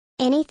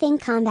Anything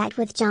Combat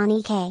with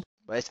Johnny K.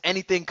 But it's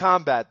anything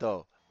combat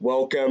though.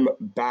 Welcome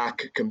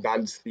back,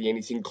 combatants, to the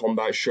Anything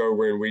Combat Show,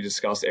 wherein we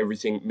discuss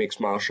everything mixed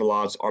martial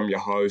arts. I'm your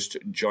host,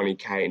 Johnny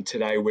K, and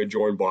today we're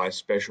joined by a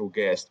special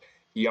guest.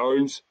 He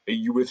owns a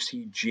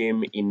UFC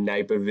gym in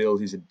Naperville.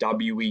 He's a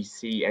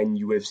WEC and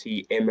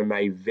UFC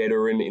MMA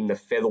veteran in the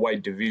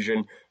Featherweight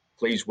division.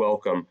 Please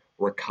welcome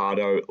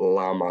Ricardo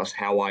Lamas.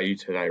 How are you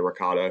today,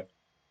 Ricardo?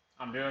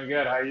 I'm doing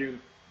good. How are you?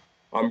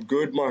 I'm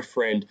good, my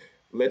friend.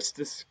 Let's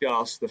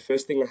discuss. The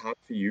first thing I have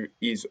for you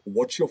is,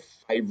 what's your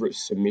favorite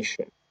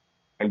submission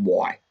and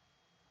why?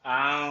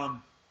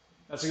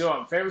 That's a good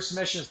one. Favorite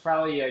submission is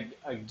probably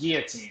a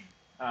guillotine.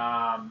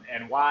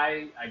 And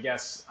why? I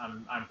guess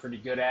I'm pretty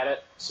good at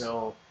it.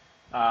 So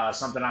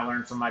something I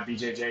learned from my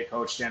BJJ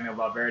coach Daniel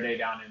Valverde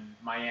down in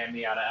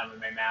Miami out of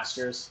MMA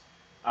Masters.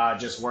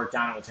 Just worked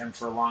on it with him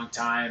for a long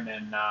time,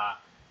 and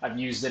I've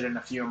used it in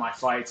a few of my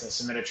fights. I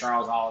submitted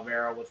Charles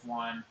Oliveira with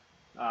one,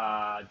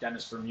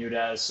 Dennis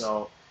Bermudez.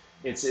 So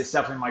it's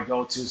definitely my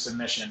go-to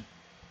submission.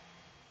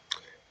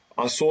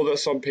 I saw that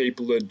some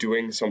people are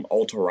doing some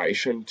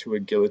alteration to a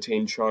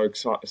guillotine choke,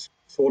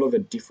 sort of a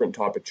different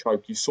type of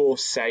choke. You saw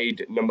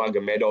Said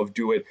Nurmagomedov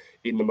do it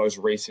in the most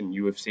recent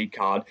UFC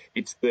card.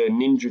 It's the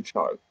ninja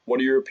choke.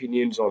 What are your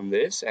opinions on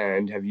this,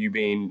 and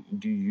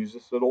do you use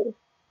this at all?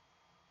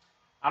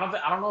 I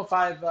don't know if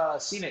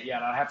I've seen it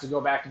yet. I'd have to go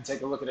back and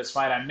take a look at his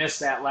fight. I missed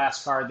that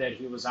last card that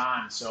he was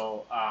on,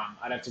 so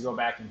I'd have to go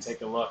back and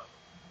take a look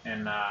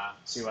and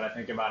see what I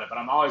think about it. But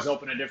I'm always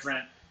open to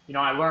different.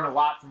 I learn a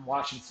lot from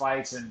watching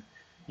fights, and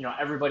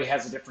everybody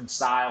has a different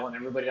style, and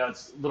everybody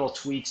does little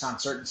tweaks on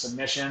certain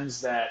submissions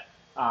that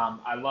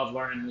I love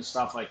learning new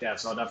stuff like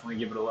that. So I'll definitely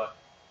give it a look.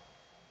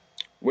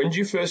 When did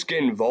you first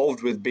get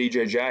involved with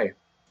BJJ?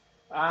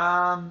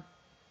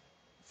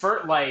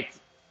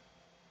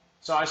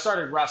 So I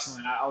started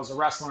wrestling. I was a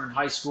wrestler in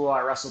high school. I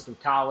wrestled through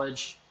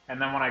college,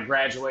 and then when I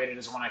graduated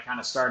is when I kind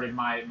of started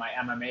my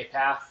MMA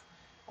path.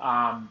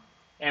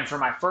 And for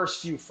my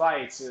first few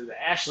fights,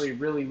 actually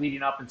really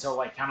leading up until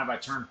I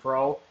turned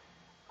pro,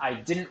 I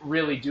didn't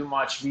really do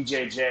much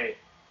BJJ.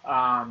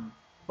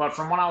 But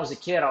from when I was a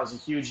kid, I was a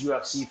huge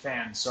UFC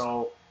fan.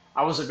 So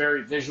I was a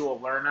very visual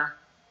learner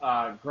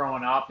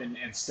growing up, and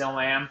still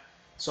am.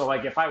 So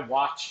if I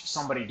watch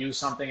somebody do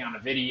something on a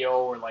video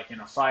or in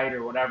a fight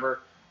or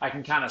whatever, I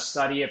can kind of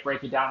study it,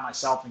 break it down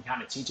myself, and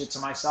kind of teach it to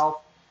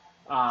myself.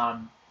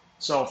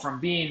 So from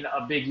being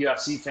a big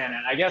UFC fan,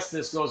 and I guess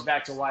this goes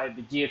back to why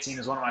the guillotine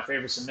is one of my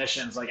favorite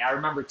submissions. I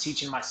remember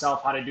teaching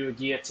myself how to do a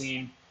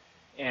guillotine,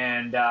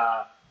 and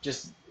I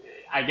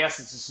guess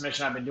it's a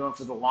submission I've been doing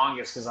for the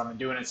longest because I've been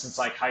doing it since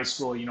high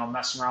school.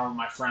 Messing around with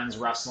my friends,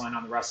 wrestling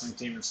on the wrestling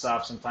team and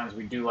stuff. Sometimes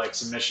we do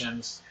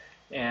submissions,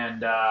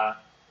 and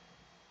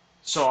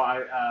so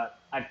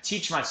I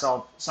teach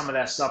myself some of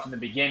that stuff in the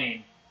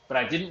beginning, but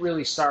I didn't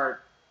really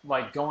start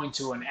going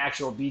to an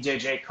actual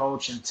BJJ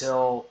coach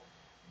until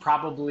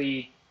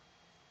probably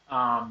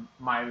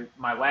my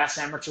last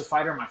amateur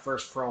fight or my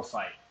first pro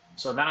fight.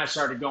 So then I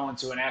started going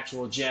to an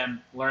actual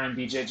gym, learning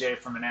BJJ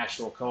from an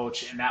actual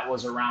coach, and that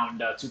was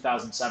around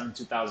 2007,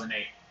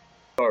 2008.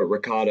 So,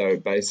 Ricardo,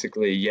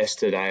 basically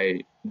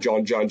yesterday,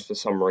 John Jones, for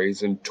some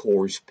reason,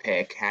 tore his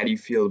pec. How do you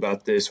feel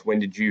about this? When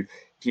did you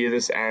hear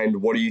this,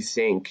 and what do you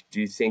think?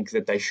 Do you think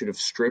that they should have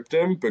stripped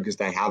him? Because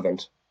they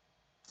haven't.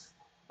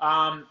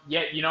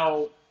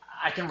 Yeah,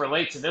 I can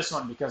relate to this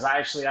one because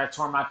I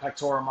tore my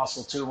pectoral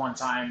muscle too one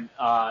time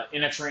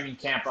in a training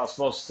camp. I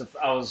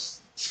was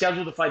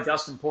scheduled to fight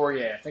Dustin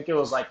Poirier. I think it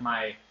was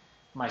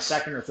my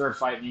second or third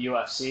fight in the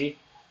UFC.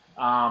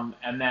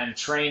 And then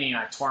training,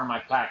 I tore my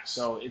pec.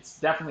 So it's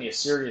definitely a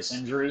serious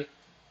injury.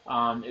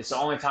 It's the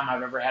only time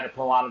I've ever had to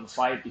pull out of the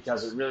fight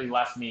because it really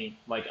left me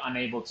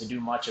unable to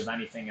do much of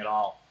anything at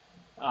all.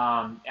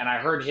 And I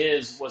heard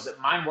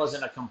mine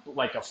wasn't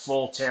a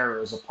full tear.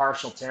 It was a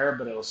partial tear,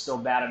 but it was still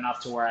bad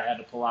enough to where I had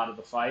to pull out of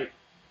the fight.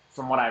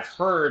 From what I've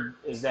heard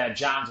is that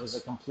John's was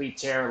a complete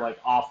tear,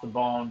 off the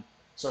bone.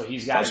 So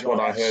he's got to go That's what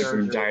I heard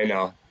surgery. from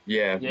Dana.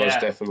 Yeah, most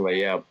definitely,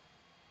 yeah.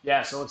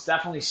 Yeah, so it's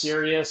definitely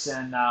serious.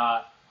 And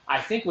I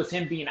think with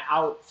him being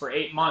out for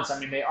 8 months,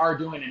 they are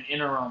doing an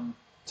interim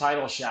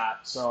title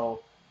shot.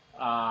 So,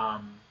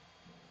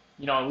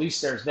 at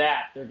least there's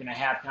that. They're going to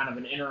have kind of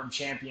an interim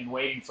champion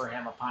waiting for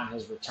him upon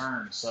his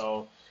return.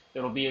 So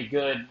it'll be a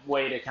good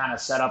way to kind of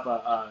set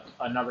up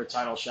another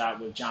title shot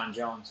with John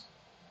Jones.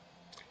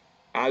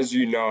 As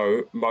you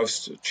know,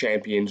 most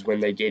champions, when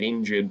they get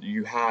injured,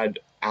 you had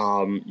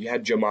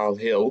Jamal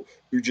Hill,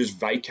 who just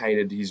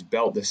vacated his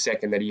belt the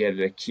second that he had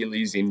an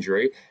Achilles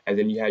injury, and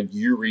then you had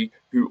Yuri,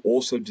 who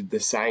also did the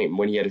same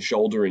when he had a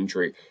shoulder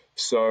injury.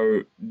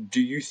 So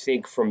do you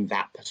think from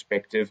that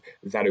perspective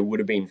that it would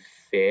have been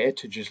fair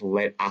to just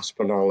let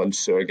Aspinall and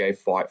Sergey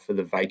fight for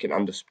the vacant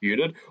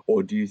undisputed,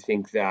 or do you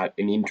think that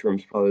an interim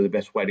is probably the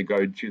best way to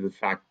go due to the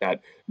fact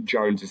that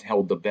Jones has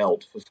held the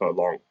belt for so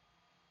long?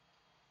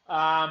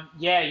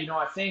 Yeah,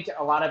 I think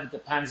a lot of it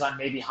depends on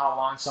maybe how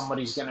long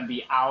somebody's going to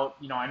be out.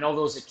 I know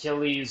those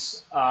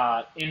Achilles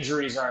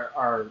injuries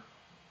are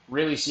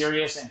really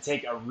serious and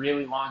take a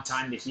really long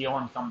time to heal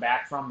and come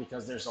back from,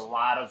 because there's a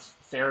lot of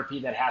therapy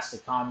that has to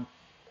come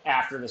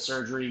after the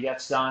surgery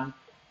gets done.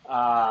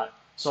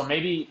 So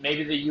maybe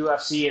the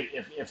UFC,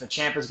 if a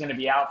champ is going to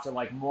be out for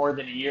like more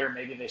than a year,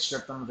 maybe they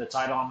strip them of the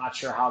title. I'm not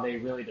sure how they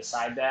really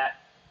decide that.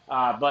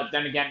 But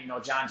then again,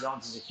 John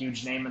Jones is a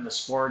huge name in the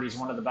sport. He's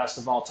one of the best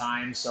of all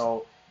time.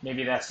 So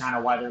maybe that's kind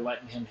of why they're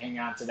letting him hang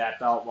on to that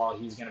belt while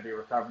he's going to be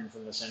recovering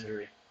from this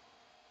injury.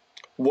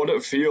 What did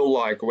it feel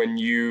like when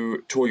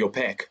you tore your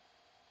pec?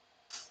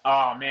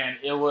 Oh man,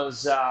 it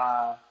was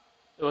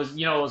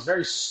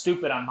very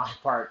stupid on my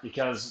part,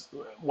 because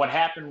what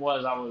happened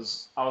was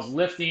I was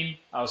lifting,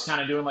 I was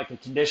kind of doing like a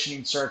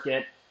conditioning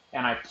circuit,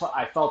 and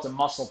I felt a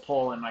muscle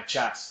pull in my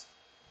chest.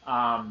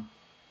 Um,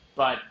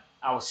 but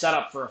I was set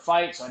up for a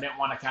fight, so I didn't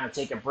want to kind of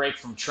take a break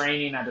from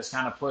training. I just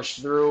kind of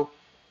pushed through.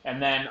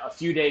 And then a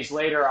few days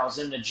later, I was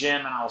in the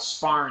gym and I was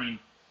sparring,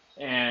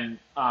 and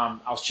I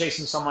was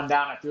chasing someone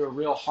down. I threw a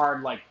real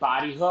hard like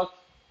body hook,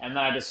 and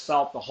then I just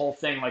felt the whole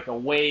thing like a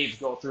wave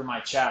go through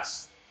my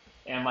chest.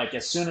 And like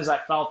as soon as I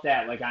felt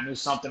that, like I knew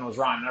something was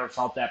wrong. I never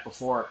felt that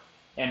before,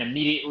 and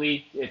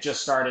immediately it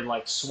just started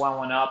like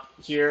swelling up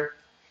here,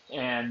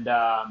 and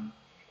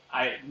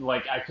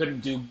I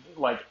couldn't do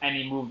like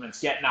any movements.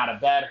 Getting out of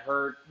bed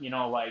hurt,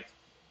 like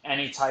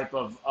any type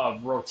of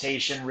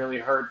rotation really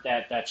hurt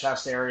that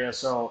chest area.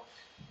 So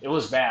it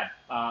was bad.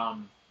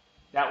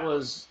 That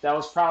was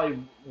probably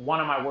one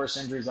of my worst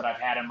injuries that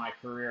I've had in my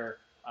career.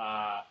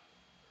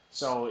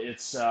 So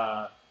it's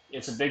a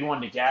big one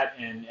to get,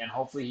 and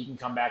hopefully he can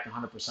come back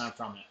 100%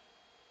 from it.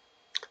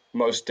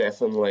 Most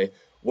definitely.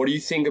 What do you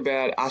think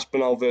about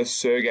Aspinall versus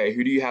Sergey?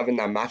 Who do you have in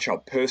that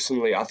matchup?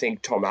 Personally, I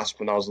think Tom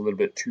Aspinall's a little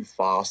bit too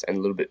fast and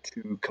a little bit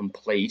too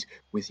complete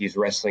with his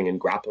wrestling and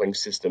grappling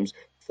systems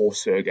for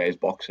Sergey's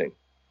boxing.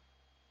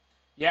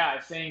 Yeah, I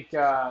think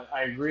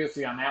I agree with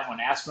you on that one.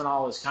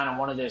 Aspinall is kind of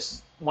one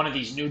of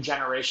these new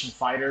generation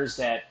fighters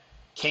that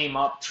came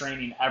up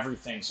training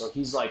everything. So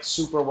he's like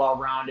super well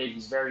rounded.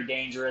 He's very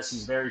dangerous.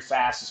 He's very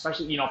fast,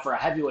 especially for a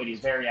heavyweight. He's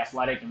very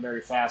athletic and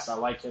very fast. I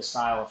like his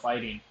style of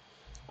fighting.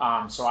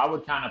 So I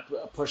would kind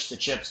of push the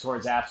chips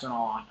towards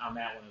Aspinall on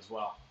that one as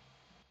well.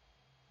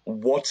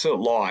 What's it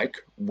like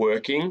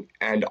working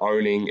and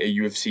owning a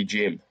UFC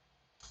gym?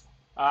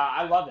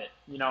 I love it.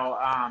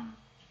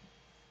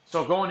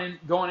 So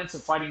going into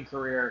fighting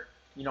career,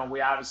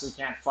 we obviously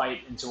can't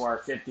fight into our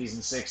 50s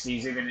and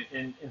 60s,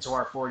 even into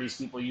our 40s.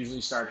 People usually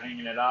start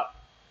hanging it up.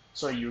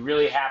 So you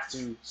really have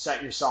to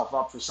set yourself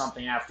up for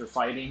something after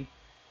fighting.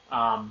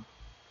 Um,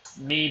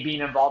 Me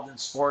being involved in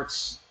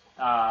sports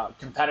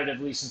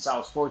competitively since I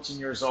was 14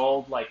 years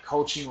old, like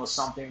coaching was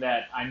something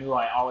that I knew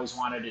I always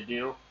wanted to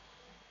do.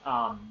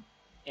 Um,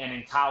 and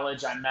in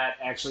college, I met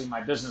actually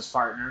my business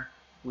partner.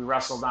 We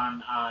wrestled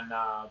on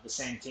the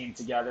same team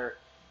together.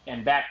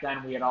 And back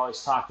then, we had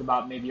always talked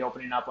about maybe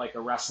opening up like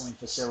a wrestling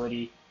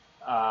facility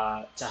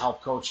to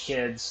help coach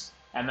kids.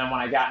 And then when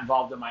I got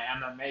involved in my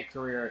MMA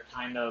career, it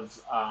kind of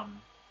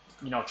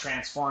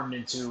transformed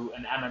into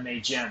an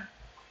MMA gym.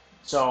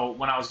 So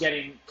when I was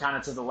getting kind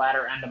of to the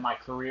latter end of my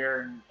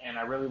career, and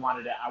I really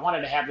wanted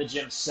to have the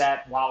gym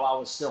set while I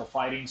was still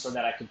fighting, so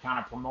that I could kind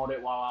of promote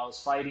it while I was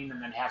fighting, and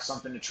then have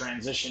something to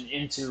transition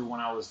into when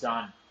I was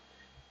done.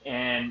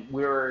 And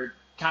we were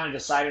kind of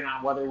deciding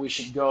on whether we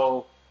should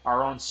go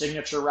our own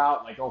signature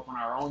route, like open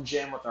our own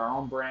gym with our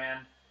own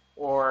brand,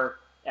 or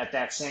at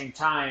that same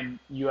time,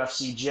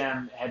 UFC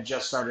gym had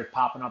just started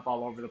popping up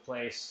all over the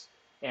place.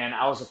 And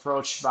I was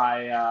approached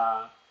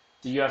by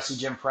the UFC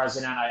gym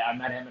president. I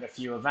met him at a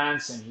few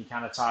events, and he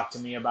kind of talked to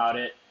me about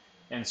it.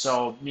 And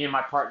so me and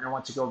my partner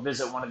went to go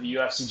visit one of the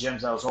UFC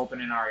gyms that was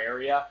open in our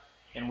area,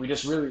 and we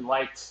just really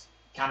liked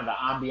kind of the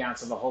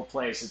ambiance of the whole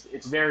place.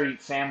 It's very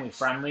family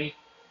friendly,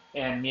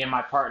 and me and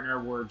my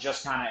partner were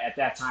just kind of at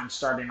that time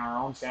starting our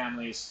own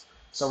families.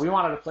 So we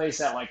wanted a place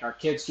that like our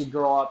kids could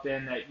grow up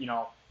in, that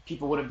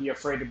people wouldn't be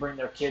afraid to bring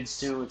their kids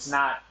to. It's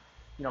not,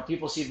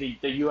 people see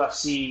the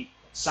UFC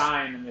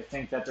sign and they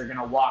think that they're going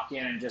to walk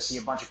in and just see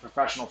a bunch of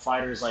professional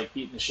fighters like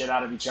beating the shit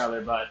out of each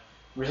other. But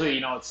really,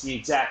 it's the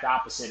exact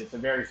opposite. It's a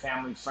very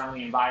family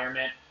friendly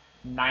environment.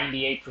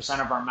 98%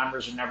 of our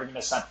members are never going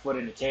to set foot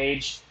in a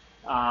cage.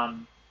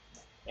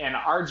 And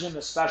our gym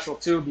is special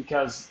too,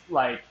 because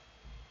like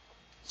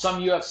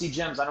some UFC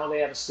gyms, I know they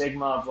have a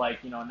stigma of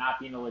like, not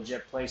being a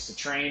legit place to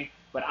train,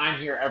 but I'm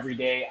here every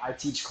day. I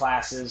teach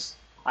classes.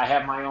 I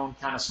have my own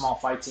kind of small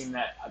fight team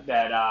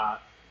that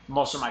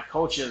most of my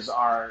coaches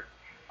are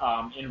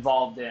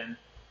involved in,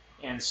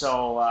 and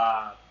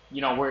so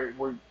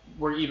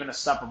we're even a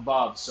step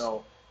above.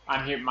 So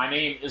I'm here. My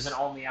name isn't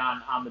only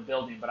on the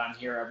building, but I'm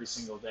here every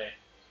single day.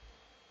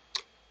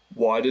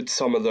 Why did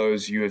some of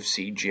those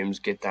UFC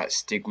gyms get that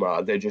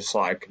stigma? They're just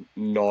like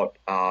not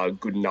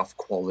good enough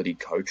quality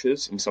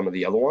coaches in some of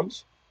the other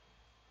ones.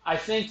 I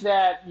think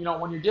that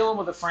when you're dealing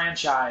with a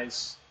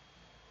franchise,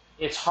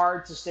 it's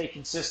hard to stay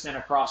consistent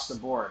across the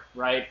board,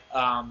 right?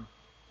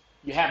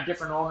 You have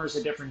different owners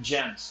at different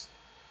gyms.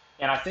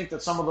 And I think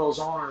that some of those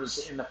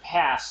owners in the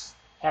past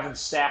haven't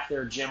staffed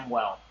their gym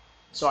well.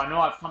 So I know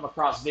I've come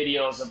across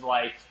videos of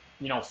like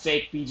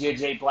fake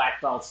BJJ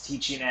black belts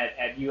teaching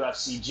at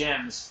UFC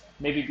gyms,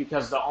 maybe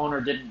because the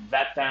owner didn't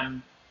vet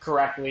them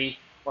correctly,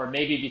 or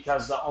maybe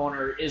because the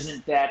owner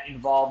isn't that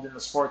involved in the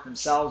sport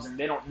themselves and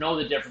they don't know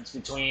the difference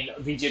between a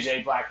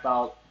BJJ black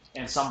belt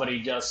and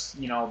somebody just,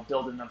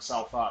 building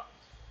themselves up.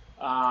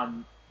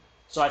 Um,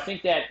 so I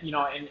think that,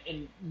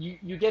 and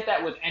you get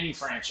that with any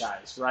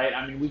franchise, right?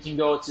 I mean, we can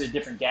go to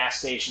different gas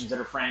stations that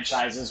are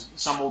franchises.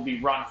 Some will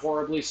be run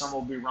horribly, some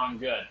will be run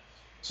good.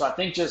 So I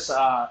think just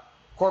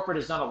corporate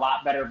has done a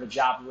lot better of a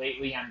job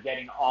lately on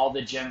getting all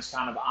the gyms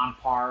kind of on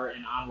par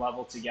and on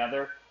level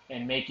together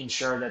and making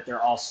sure that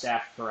they're all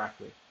staffed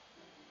correctly.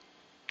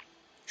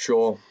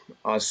 Sure.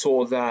 I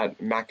saw that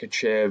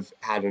Makachev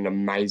had an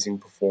amazing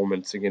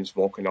performance against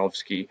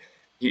Volkanovski.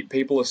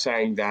 People are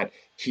saying that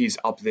he's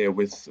up there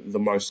with the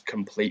most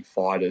complete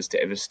fighters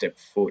to ever step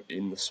foot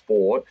in the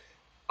sport.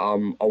 I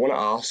want to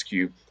ask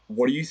you,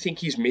 what do you think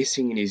he's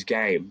missing in his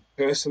game?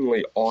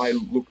 Personally, I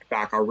looked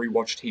back, I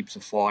rewatched heaps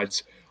of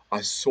fights. I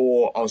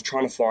was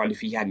trying to find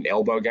if he had an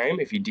elbow game,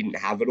 if he didn't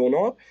have it or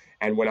not.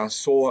 And when I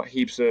saw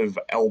heaps of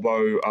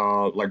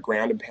elbow, like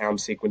ground and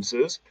pound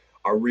sequences,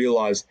 I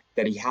realized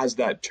that he has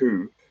that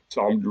too.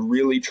 So I'm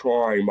really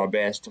trying my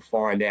best to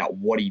find out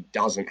what he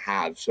doesn't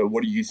have. So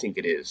what do you think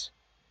it is?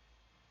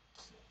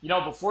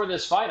 Before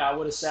this fight, I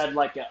would have said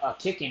like a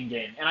kicking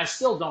game, and I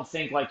still don't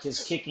think like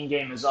his kicking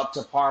game is up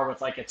to par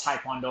with like a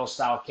Taekwondo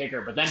style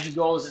kicker. But then he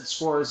goes and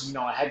scores,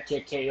 a head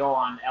kick KO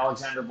on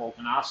Alexander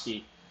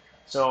Volkanovski.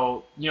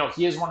 So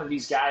he is one of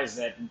these guys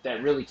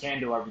that really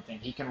can do everything.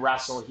 He can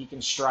wrestle, he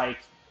can strike.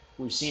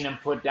 We've seen him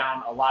put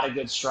down a lot of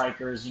good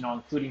strikers,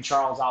 including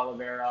Charles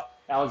Oliveira,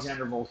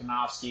 Alexander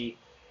Volkanovski.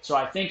 So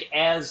I think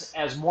as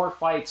more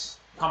fights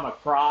come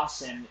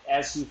across and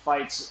as he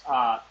fights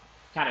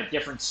kind of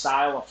different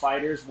style of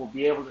fighters, we'll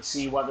be able to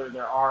see whether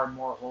there are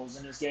more holes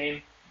in his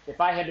game. If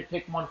I had to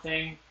pick one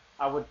thing,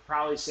 I would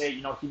probably say,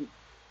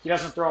 he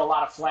doesn't throw a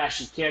lot of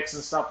flashy kicks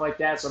and stuff like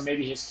that, so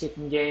maybe his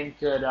kicking game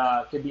could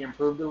be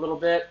improved a little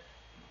bit.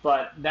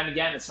 But then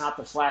again, it's not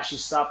the flashy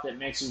stuff that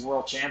makes you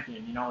world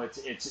champion.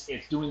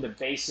 It's doing the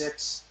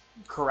basics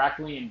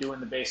correctly and doing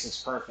the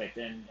basics perfect,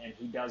 and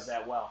he does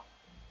that well.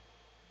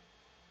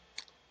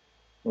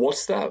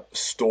 What's that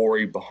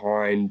story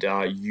behind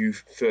you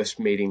first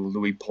meeting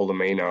Louis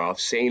Polomino? I've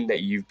seen that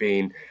you've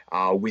been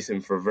with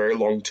him for a very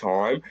long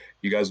time.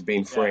 You guys have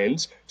been Yeah.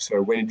 friends.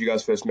 So when did you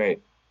guys first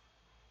meet?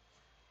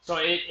 So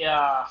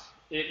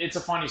it's a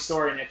funny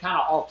story, and it kind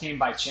of all came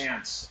by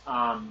chance.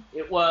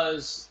 It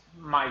was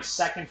my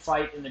second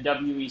fight in the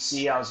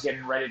WEC. I was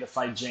getting ready to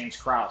fight James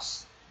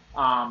Krause.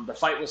 The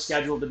fight was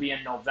scheduled to be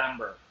in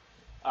November.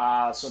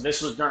 So this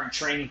was during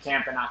training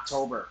camp in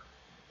October.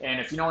 And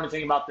if you know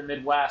anything about the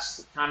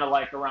Midwest, kind of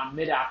like around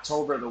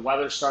mid-October, the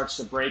weather starts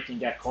to break and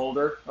get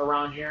colder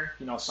around here.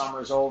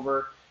 Summer's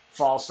over,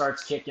 fall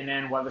starts kicking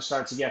in, weather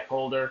starts to get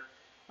colder.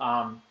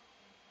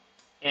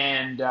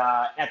 And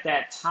at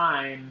that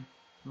time,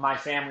 my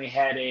family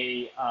had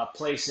a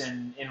place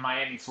in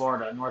Miami,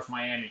 Florida, North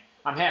Miami.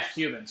 I'm half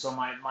Cuban, so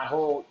my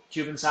whole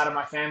Cuban side of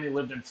my family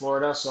lived in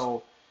Florida.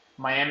 So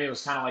Miami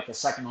was kind of like a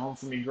second home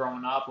for me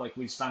growing up. Like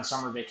we'd spend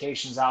summer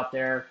vacations out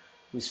there.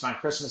 We spent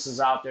Christmases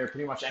out there.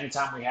 Pretty much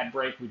anytime we had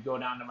break, we'd go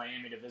down to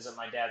Miami to visit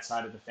my dad's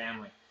side of the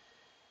family.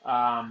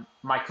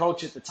 My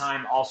coach at the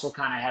time also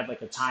kind of had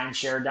like a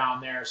timeshare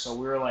down there. So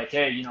we were like,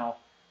 hey,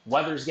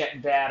 weather's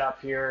getting bad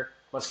up here.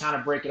 Let's kind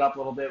of break it up a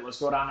little bit. Let's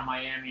go down to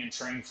Miami and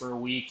train for a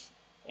week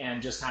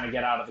and just kind of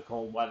get out of the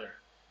cold weather.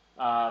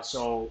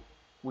 So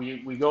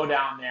we go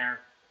down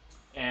there,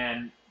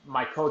 and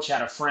my coach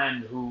had a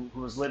friend who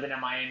was living in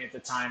Miami at the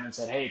time and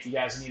said, hey, if you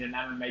guys need an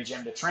MMA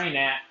gym to train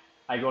at,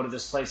 I go to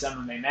this place,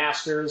 MMA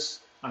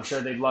Masters. I'm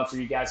sure they'd love for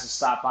you guys to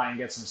stop by and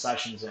get some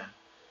sessions in.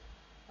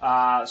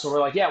 So we're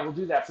like, yeah, we'll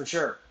do that for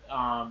sure.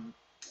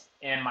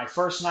 And my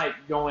first night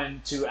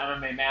going to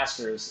MMA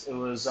Masters, it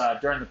was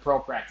during the pro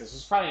practice. It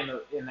was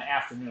probably in the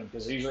afternoon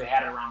because they usually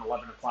had it around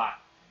 11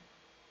 o'clock.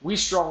 We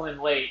stroll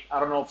in late. I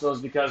don't know if it was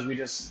because we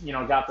just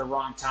got the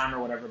wrong time or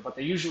whatever, but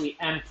they usually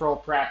end pro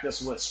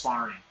practice with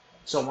sparring.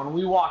 So when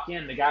we walk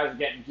in, the guys are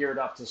getting geared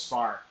up to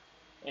spar.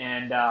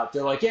 And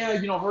they're like, yeah,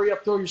 hurry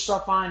up, throw your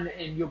stuff on,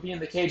 and you'll be in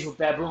the cage with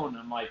Baboon.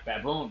 I'm like,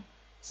 Baboon?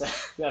 So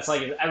that's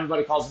like,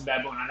 everybody calls him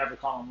Baboon. I never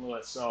call him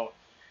Lewis. So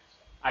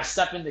I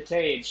step in the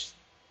cage,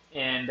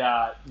 and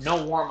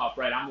no warm-up,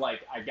 right? I'm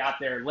like, I got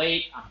there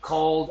late. I'm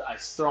cold. I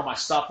throw my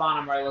stuff on.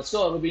 I'm right, let's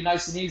go. It'll be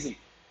nice and easy.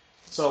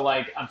 So,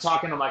 like, I'm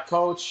talking to my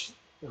coach,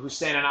 who's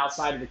standing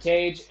outside of the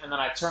cage, and then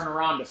I turn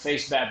around to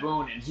face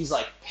Baboon, and he's,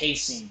 like,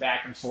 pacing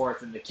back and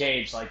forth in the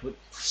cage, like,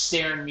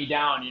 staring me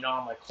down,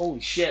 I'm like, holy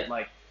shit,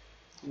 like,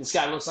 this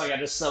guy looks like I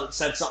just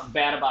said something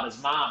bad about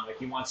his mom, like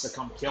he wants to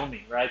come kill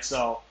me, right?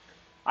 So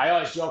I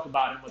always joke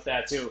about him with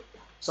that too.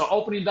 So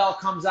opening bell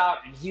comes out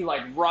and he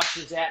like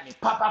rushes at me,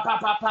 pop, pop,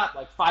 pop, pop, pop,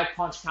 like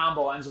 5-punch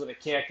combo ends with a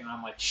kick, and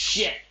I'm like,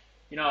 shit.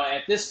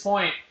 At this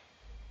point,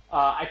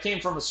 I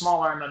came from a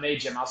smaller MMA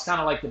gym. I was kind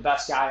of like the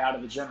best guy out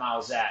of the gym I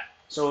was at.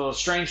 So it was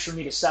strange for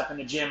me to step in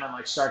the gym and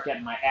like start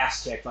getting my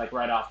ass kicked like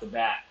right off the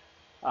bat.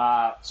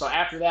 So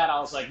after that, I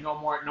was like, no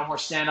more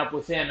stand up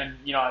with him,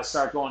 and I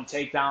start going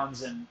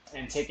takedowns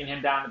and taking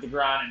him down to the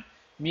ground, and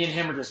me and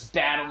him are just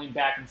battling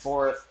back and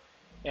forth,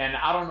 and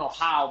I don't know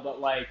how, but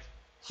like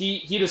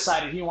he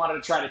decided he wanted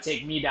to try to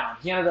take me down.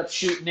 He ended up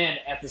shooting in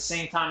at the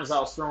same time as I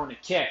was throwing a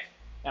kick,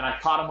 and I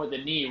caught him with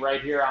the knee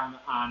right here on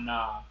the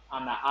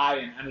eye,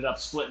 and ended up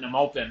splitting him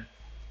open.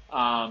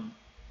 Um,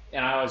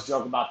 and I always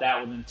joke about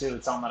that with him too,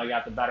 tell him that I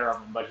got the better of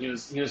him. But he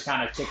was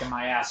kind of kicking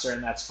my ass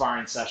during that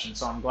sparring session,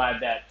 so I'm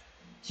glad that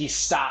he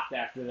stopped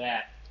after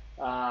that.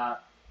 Uh,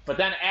 but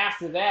then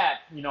after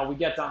that, we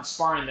get done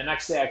sparring. The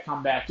next day I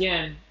come back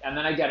in, and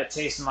then I get a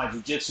taste of my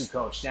jiu-jitsu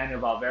coach, Daniel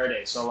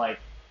Valverde. So like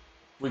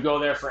we go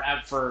there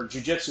for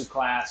jiu-jitsu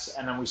class,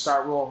 and then we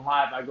start rolling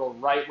live. I go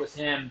right with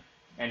him,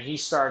 and he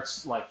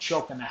starts like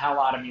choking the hell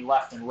out of me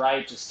left and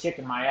right, just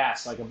kicking my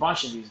ass like a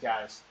bunch of these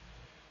guys.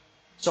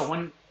 So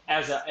when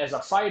as a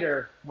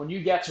fighter, when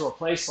you get to a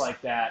place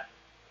like that,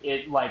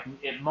 it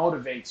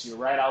motivates you,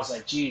 right? I was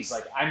like, geez,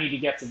 like I need to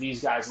get to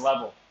these guys'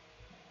 level.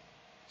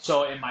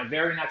 So in my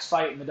very next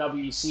fight in the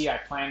WEC, I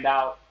planned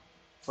out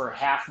for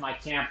half my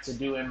camp to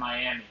do in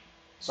Miami.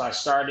 So I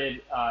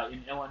started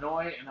in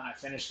Illinois, and then I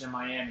finished in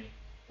Miami,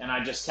 and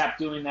I just kept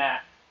doing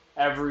that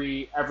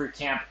every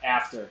camp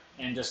after,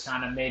 and just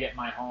kind of made it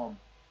my home.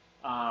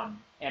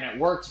 And it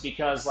worked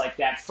because like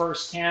that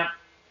first camp,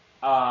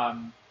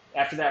 um,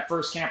 after that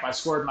first camp, I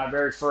scored my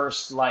very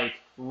first like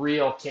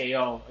real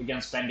KO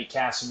against Bendy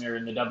Casimir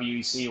in the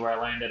WEC, where I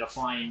landed a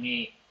flying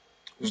knee.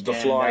 It was the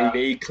And flying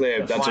knee the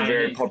clip. That's a flying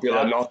very knee,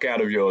 popular yep,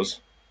 knockout of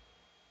yours.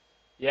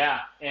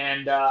 yeah,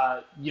 and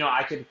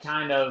I could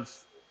kind of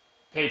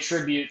pay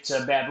tribute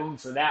to Baboon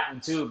for that one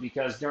too,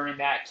 because during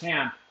that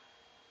camp,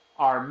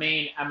 our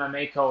main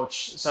MMA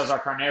coach, Cesar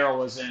Carneiro,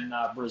 was in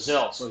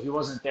Brazil, so he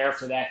wasn't there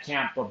for that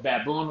camp. But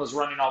Baboon was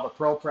running all the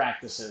pro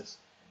practices,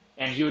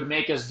 and he would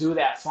make us do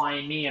that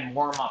flying knee and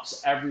warm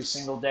ups every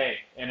single day,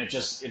 and it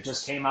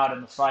just came out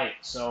in the fight.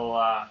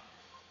 So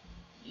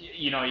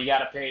you got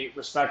to pay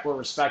respect where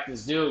respect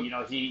is due.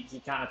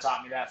 He kind of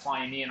taught me that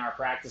flying knee in our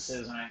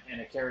practices, and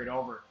it carried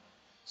over.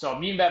 So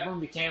me and Baboon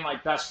became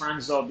like best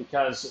friends though,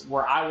 because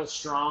where I was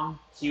strong,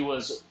 he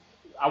was,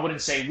 I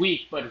wouldn't say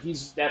weak, but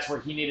that's where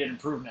he needed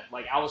improvement.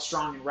 Like I was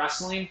strong in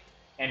wrestling,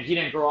 and he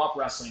didn't grow up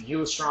wrestling. He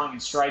was strong in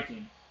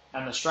striking,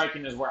 and the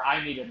striking is where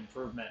I needed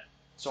improvement.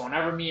 So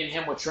whenever me and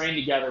him would train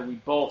together, we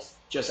both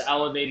just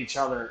elevate each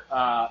other.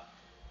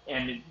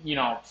 And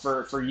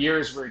for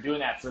years we were doing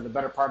that for the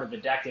better part of a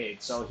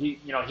decade. So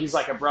he's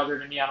like a brother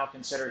to me. I don't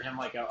consider him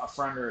like a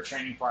friend or a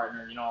training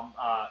partner.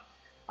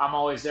 I'm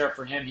always there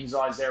for him. He's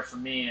always there for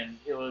me. And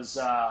it was,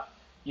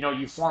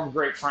 you form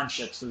great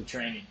friendships through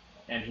training,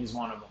 and he's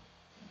one of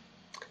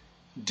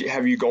them.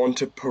 Have you gone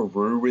to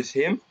Peru with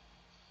him?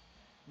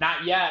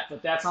 Not yet,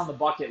 but that's on the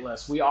bucket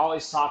list. We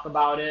always talk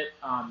about it.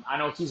 I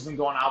know he's been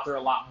going out there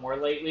a lot more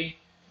lately.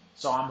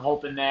 So I'm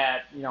hoping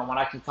that, when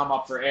I can come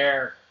up for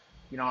air,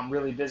 I'm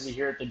really busy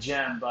here at the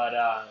gym, but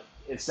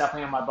it's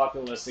definitely on my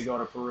bucket list to go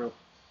to Peru.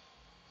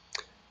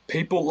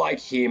 People like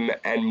him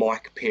and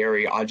Mike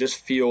Perry, I just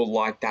feel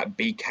like that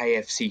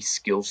BKFC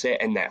skill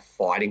set and that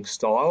fighting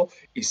style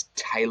is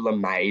tailor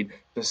made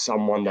for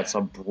someone that's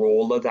a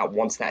brawler that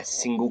wants that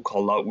single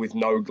collar with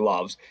no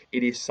gloves.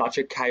 It is such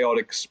a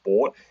chaotic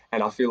sport,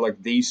 and I feel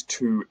like these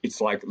two, it's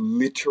like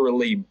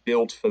literally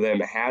built for them.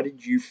 How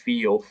did you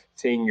feel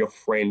seeing your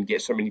friend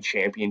get so many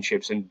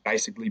championships and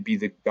basically be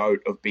the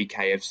GOAT of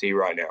BKFC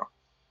right now?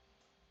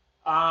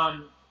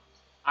 Um,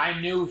 I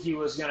knew he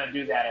was going to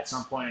do that at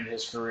some point in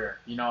his career.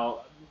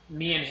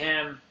 Me and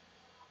him,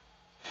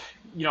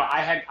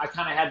 I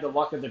kind of had the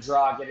luck of the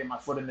draw getting my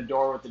foot in the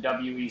door with the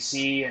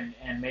WEC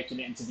and making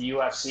it into the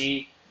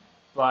UFC.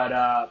 But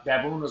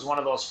Baboon was one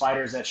of those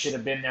fighters that should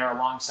have been there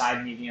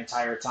alongside me the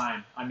entire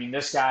time. I mean,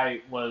 this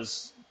guy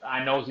was,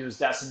 I know he was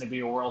destined to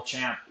be a world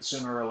champ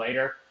sooner or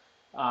later.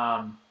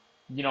 Um,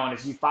 and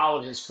if you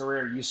followed his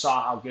career, you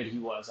saw how good he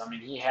was. I mean,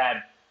 he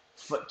had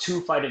two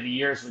fight of the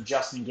years with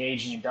Justin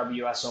Gagey in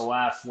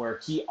WSOF,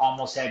 where he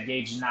almost had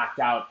Gage knocked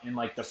out in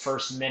like the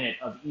first minute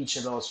of each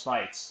of those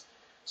fights.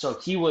 So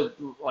he was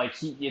like,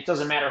 it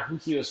doesn't matter who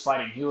he was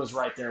fighting, he was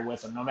right there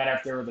with him, no matter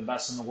if they were the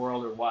best in the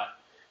world or what.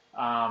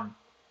 Um,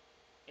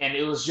 and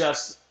it was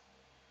just,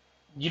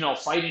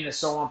 fighting is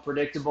so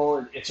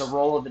unpredictable. It's a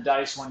roll of the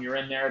dice when you're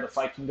in there. The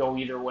fight can go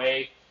either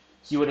way.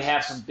 He would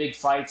have some big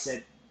fights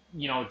that,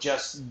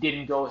 just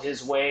didn't go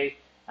his way,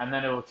 and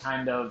then it would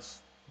kind of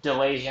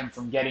delay him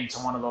from getting to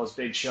one of those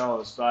big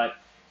shows. But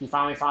he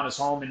finally found his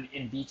home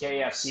in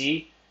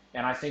BKFC,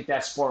 and I think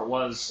that sport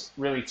was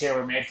really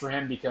tailor made for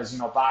him because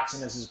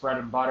boxing is his bread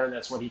and butter.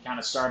 That's what he kind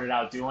of started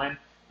out doing,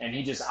 and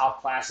he just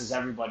outclasses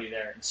everybody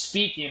there. And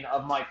speaking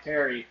of Mike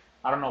Perry,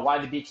 I don't know why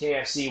the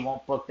BKFC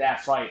won't book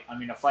that fight. I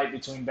mean, a fight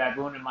between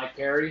Baboon and Mike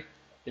Perry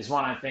is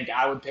one I think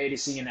I would pay to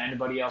see, and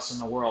anybody else in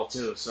the world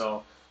too.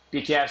 So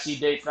BKFC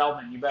Dave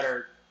Feldman, you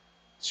better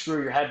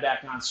screw your head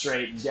back on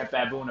straight and get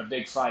Baboon a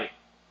big fight.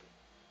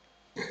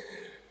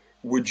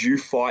 Would you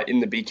fight in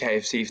the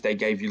BKFC if they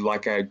gave you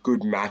like a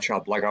good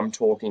matchup? Like I'm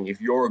talking, if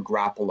you're a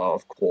grappler,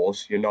 of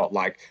course, you're not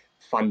like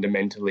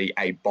fundamentally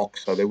a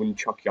boxer. They wouldn't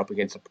chuck you up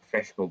against a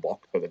professional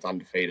boxer that's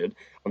undefeated.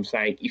 I'm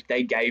saying if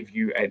they gave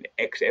you an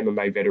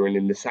ex-MMA veteran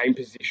in the same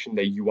position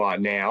that you are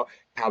now,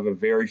 have a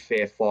very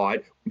fair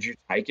fight, would you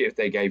take it if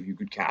they gave you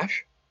good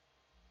cash?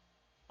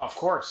 Of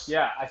course,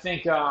 yeah. I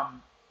think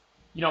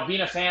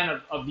being a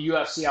fan of the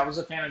UFC, I was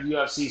a fan of the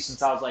UFC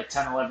since I was like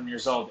 10, 11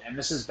 years old, and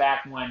this is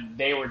back when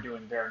they were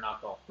doing bare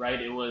knuckle,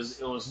 right? It was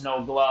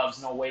no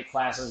gloves, no weight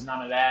classes,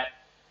 none of that.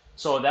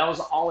 So that was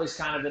always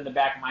kind of in the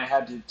back of my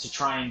head to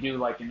try and do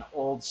like an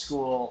old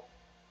school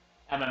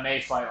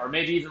MMA fight, or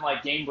maybe even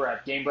like Game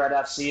Bread. Game Bread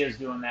FC is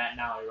doing that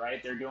now,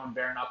 right? They're doing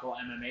bare knuckle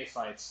MMA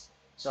fights.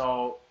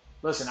 So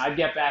listen, I'd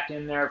get back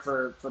in there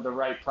for the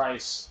right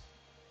price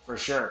for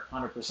sure,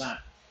 100%.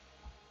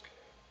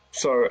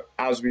 So,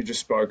 as we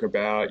just spoke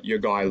about your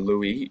guy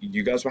Louis,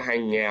 you guys were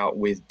hanging out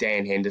with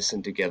Dan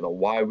Henderson together.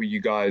 Why were you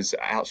guys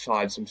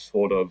outside some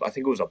sort of, I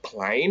think it was a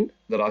plane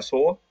that I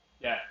saw?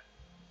 Yeah,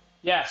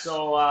 yeah.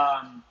 So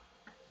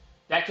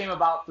that came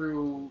about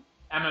through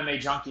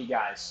MMA junkie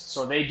guys.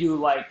 So they do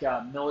like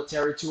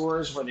military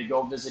tours where they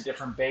go visit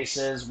different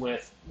bases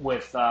with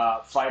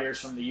fighters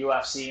from the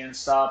UFC and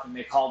stuff. And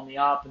they called me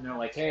up and they're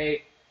like,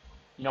 "Hey,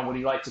 would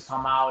you like to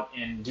come out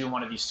and do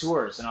one of these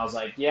tours?" And I was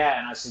like, "Yeah."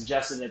 And I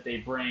suggested that they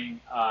bring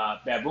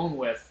Baboon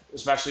with,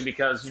 especially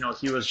because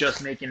he was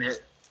just making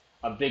it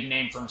a big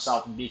name for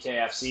himself in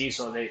BKFC.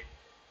 So they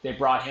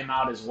brought him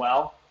out as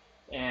well.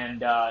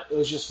 And it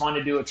was just fun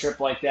to do a trip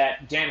like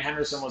that. Dan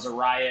Henderson was a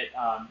riot.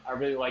 I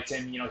really liked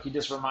him. He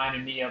just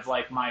reminded me of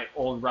like my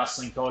old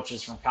wrestling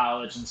coaches from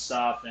college and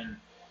stuff. And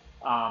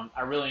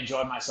I really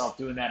enjoyed myself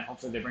doing that. And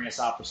hopefully they bring us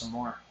out for some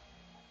more.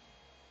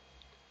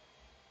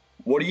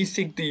 What do you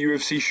think the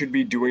UFC should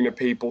be doing to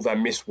people that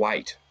miss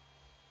weight?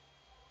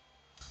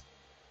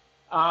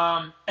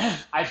 I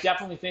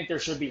definitely think there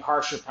should be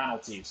harsher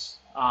penalties.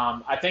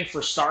 I think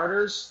for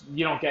starters,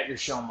 you don't get your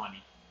show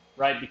money,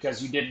 right?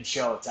 Because you didn't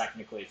show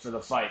technically for the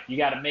fight. You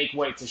got to make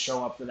weight to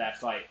show up for that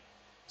fight.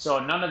 So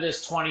none of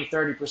this 20,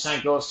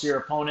 30% goes to your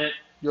opponent.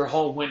 Your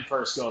whole win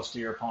purse goes to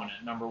your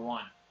opponent, number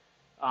one.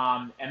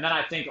 And then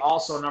I think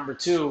also number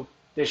two,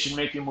 they should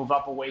make you move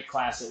up a weight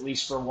class at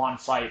least for one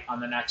fight on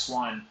the next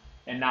one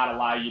and not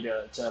allow you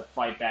to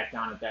fight back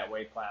down at that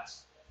weight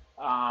class.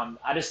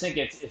 I just think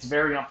it's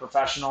very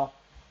unprofessional.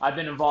 I've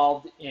been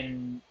involved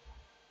in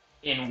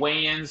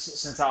weigh-ins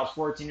since I was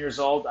 14 years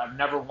old. I've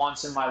never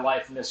once in my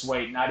life missed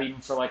weight, not even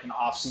for like an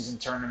off-season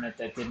tournament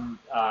that didn't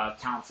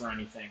count for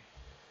anything.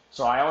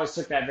 So I always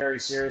took that very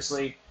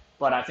seriously,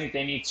 but I think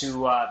they need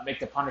to make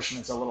the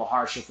punishments a little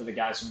harsher for the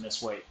guys who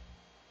miss weight.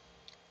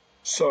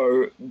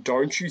 So,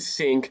 don't you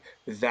think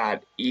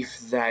that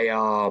if they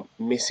are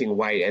missing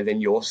weight and then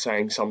you're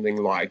saying something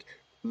like,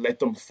 let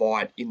them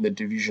fight in the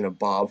division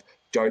above,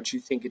 don't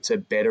you think it's a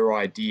better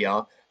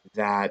idea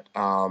that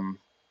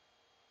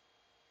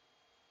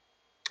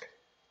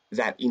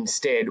that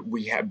instead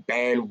we have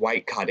ban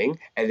weight cutting,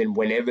 and then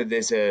whenever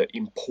there's a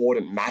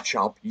important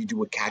matchup, you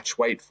do a catch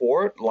weight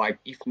for it? Like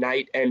if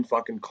Nate and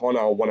fucking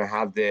Connor want to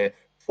have their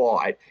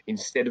fight,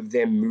 instead of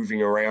them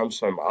moving around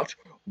so much,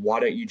 why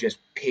don't you just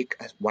pick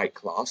a weight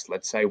class,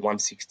 let's say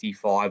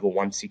 165 or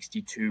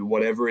 162,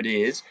 whatever it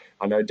is.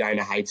 I know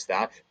Dana hates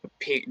that, but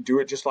do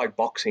it just like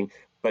boxing,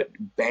 but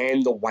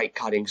ban the weight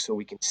cutting so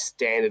we can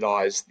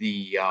standardize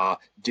the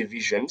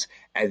divisions.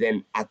 And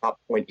then at that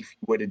point, if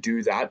you were to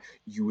do that,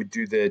 you would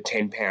do the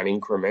 10-pound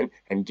increment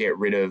and get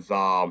rid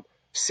of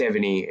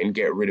 70 and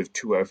get rid of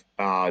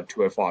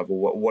 205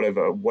 or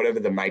whatever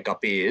the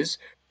makeup is,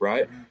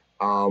 right?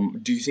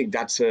 Mhm. Do you think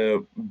that's a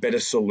better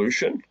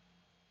solution?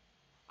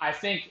 I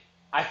think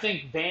I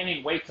think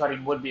banning weight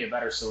cutting would be a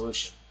better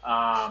solution.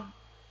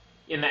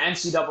 In the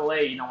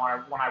NCAA,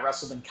 when I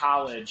wrestled in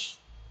college,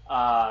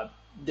 uh,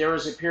 there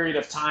was a period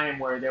of time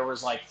where there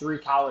was like three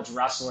college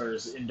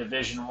wrestlers in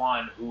Division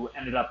One who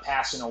ended up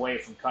passing away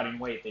from cutting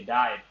weight. They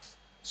died.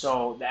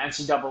 So the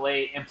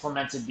NCAA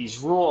implemented these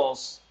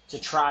rules to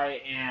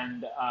try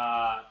and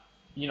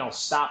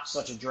stop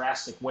such a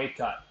drastic weight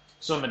cut.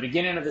 So in the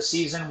beginning of the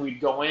season, we'd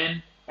go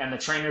in, and the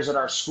trainers at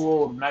our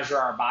school would measure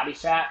our body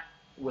fat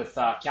with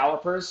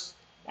calipers,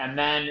 and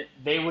then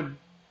they would.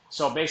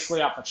 So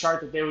basically, off a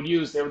chart that they would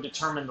use, they would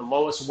determine the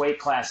lowest weight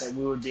class that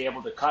we would be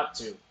able to cut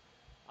to.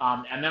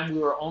 And then we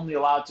were only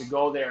allowed to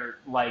go there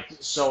like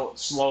so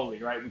slowly,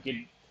 right? We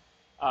could,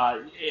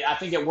 I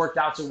think it worked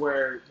out to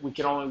where we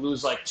could only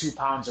lose like 2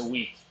 pounds a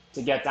week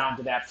to get down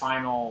to that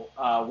final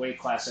weight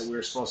class that we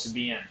were supposed to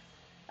be in.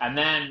 And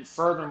then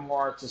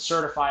furthermore, to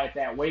certify at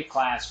that weight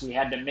class, we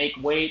had to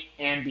make weight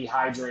and be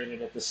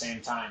hydrated at the same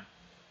time.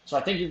 So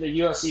I think that the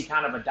UFC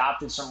kind of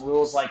adopted some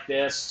rules like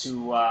this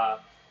to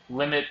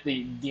limit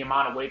the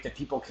amount of weight that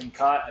people can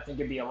cut. I think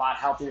it'd be a lot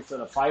healthier for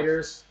the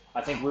fighters.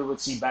 I think we would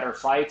see better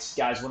fights.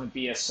 Guys wouldn't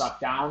be as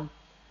sucked down.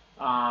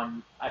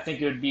 I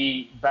think it would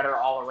be better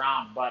all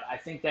around. But I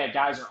think that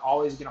guys are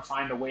always going to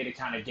find a way to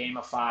kind of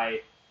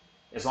gamify,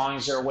 as long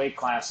as their weight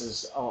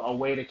classes, a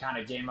way to kind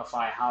of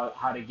gamify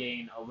how to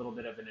gain a little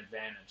bit of an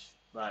advantage.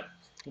 But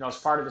it's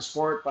part of the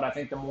sport. But I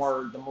think the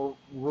more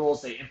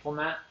rules they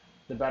implement,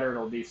 the better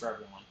it'll be for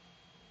everyone.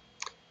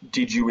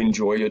 Did you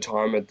enjoy your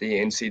time at the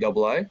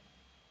NCAA?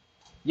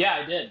 Yeah,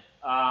 I did.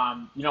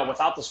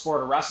 Without the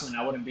sport of wrestling,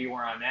 I wouldn't be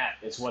where I'm at.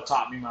 It's what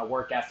taught me my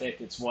work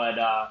ethic. It's what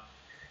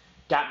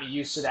got me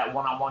used to that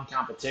one-on-one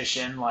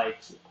competition.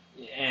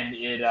 And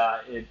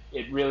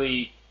it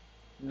really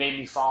made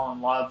me fall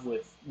in love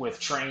with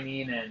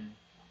training. And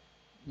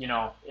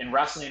in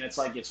wrestling, it's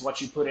like it's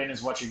what you put in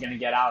is what you're going to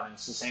get out, and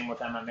it's the same with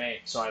MMA.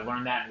 So I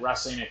learned that in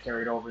wrestling. It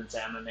carried over into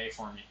MMA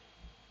for me.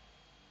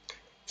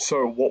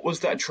 So, what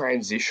was that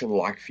transition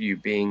like for you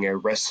being a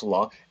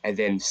wrestler and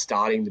then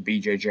starting the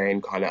BJJ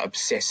and kind of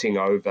obsessing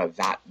over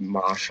that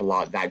martial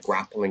art, that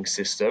grappling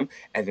system,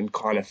 and then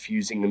kind of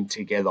fusing them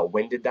together?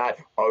 When did that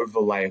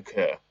overlay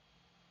occur?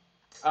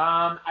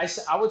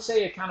 I would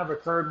say it kind of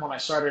occurred when I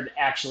started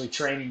actually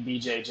training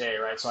BJJ,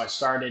 right? So I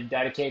started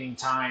dedicating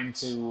time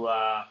to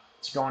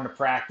going to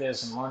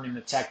practice and learning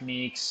the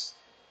techniques.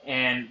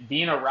 And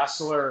being a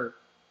wrestler,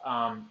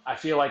 I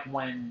feel like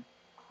when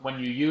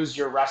you use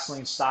your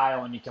wrestling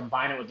style and you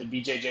combine it with the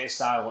BJJ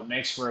style, it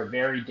makes for a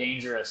very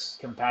dangerous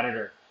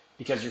competitor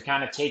because you're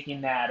kind of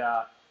taking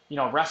that,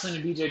 wrestling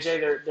and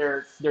BJJ,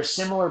 they're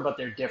similar, but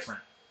they're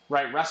different,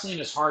 right? Wrestling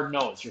is hard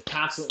nosed. You're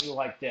constantly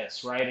like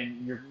this, right?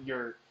 And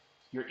you're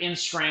in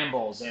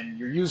scrambles and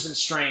you're using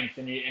strength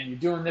and you're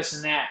doing this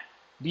and that.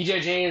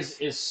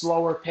 BJJ is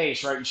slower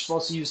pace, right? You're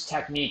supposed to use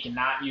technique and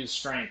not use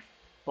strength.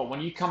 But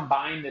when you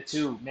combine the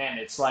two, man,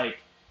 it's like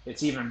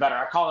it's even better.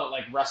 I call it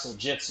like wrestle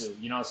jitsu.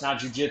 It's not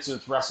jujitsu,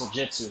 it's wrestle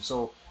jitsu.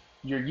 So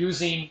you're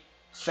using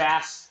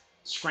fast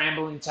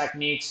scrambling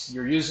techniques,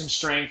 you're using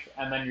strength,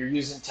 and then you're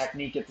using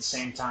technique at the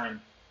same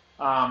time.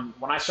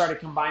 When I started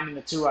combining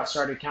the two, I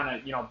started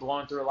kind of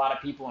blowing through a lot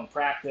of people in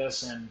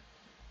practice and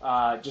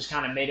just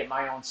kind of made it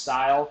my own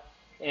style.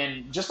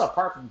 And just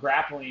apart from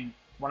grappling,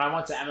 when I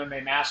went to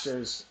MMA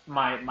Masters,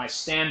 my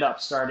stand up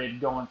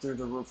started going through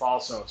the roof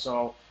also.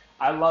 So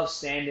I love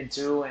standing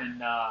too,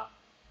 and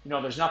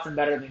there's nothing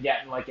better than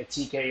getting like a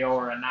TKO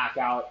or a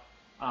knockout.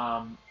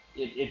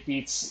 It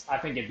beats, I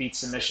think it beats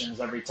submissions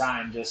every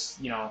time.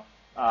 Just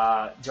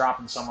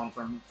dropping someone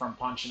from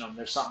punching them.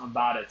 There's something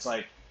about it. It's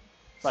like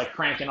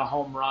cranking a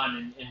home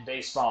run in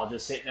baseball,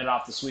 just hitting it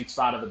off the sweet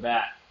spot of the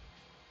bat.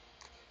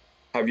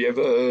 Have you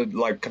ever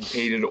like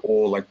competed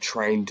or like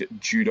trained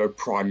judo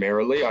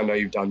primarily? I know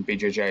you've done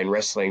BJJ and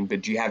wrestling,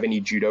 but do you have any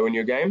judo in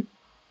your game?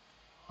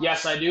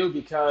 Yes, I do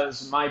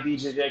because my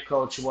BJJ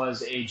coach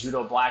was a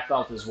judo black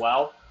belt as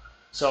well.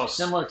 So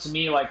similar to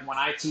me, like when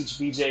I teach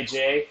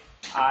BJJ,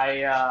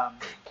 I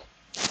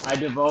I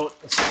devote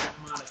a certain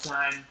amount of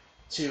time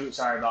to.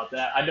 Sorry about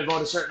that. I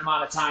devote a certain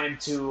amount of time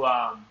to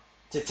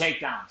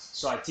takedowns.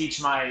 So I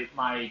teach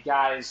my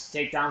guys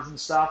takedowns and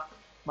stuff.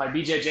 My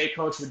BJJ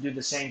coach would do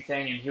the same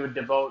thing, and he would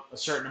devote a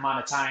certain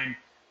amount of time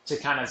to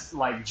kind of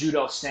like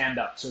judo stand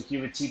up. So he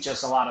would teach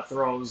us a lot of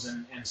throws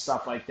and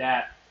stuff like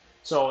that.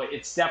 So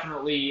it's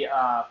definitely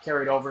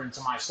carried over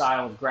into my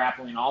style of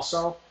grappling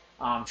also.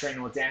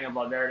 Training with Daniel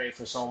Valverde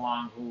for so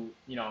long, who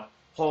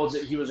holds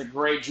it. He was a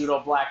great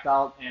judo black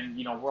belt and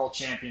world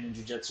champion in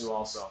jiu-jitsu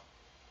also.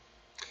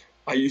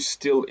 Are you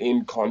still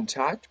in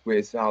contact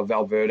with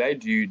Valverde?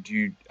 Do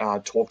you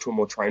talk to him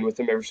or train with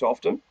him every so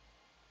often?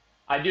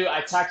 I do.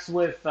 I text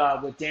with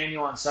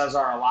Daniel and Cesar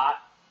a lot,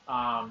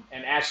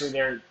 and actually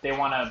they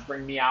want to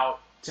bring me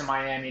out to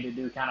Miami to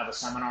do kind of a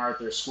seminar at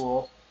their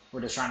school. We're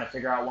just trying to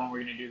figure out when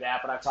we're going to do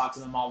that. But I talk to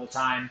them all the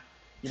time,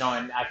 and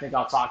I think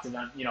I'll talk to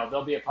them.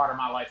 They'll be a part of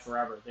my life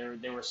forever.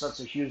 They were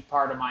such a huge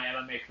part of my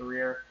MMA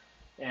career,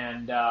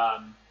 and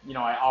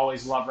I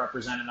always love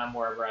representing them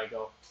wherever I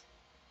go.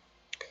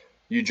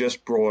 You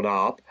just brought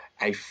up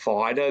a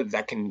fighter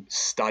that can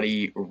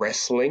study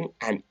wrestling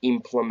and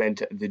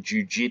implement the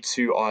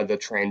jiu-jitsu either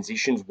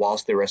transitions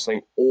whilst they're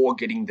wrestling or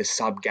getting the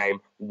sub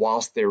game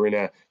whilst they're in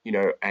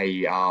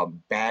a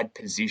bad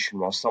position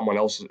while someone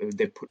else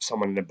they've put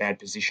someone in a bad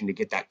position to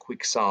get that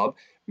quick sub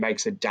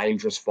makes a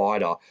dangerous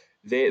fighter.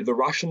 The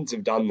Russians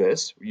have done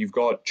this. You've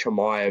got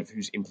Chimaev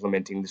who's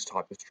implementing this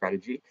type of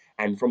strategy,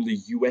 and from the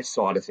US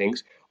side of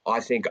things, I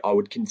think I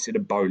would consider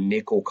Bo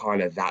Nickel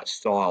kind of that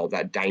style,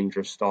 that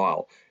dangerous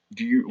style. What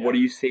Yeah. do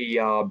you see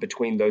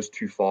between those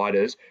two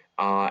fighters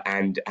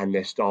and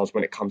their styles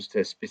when it comes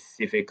to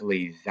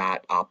specifically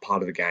that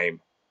part of the game?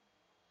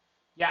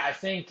 Yeah, I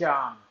think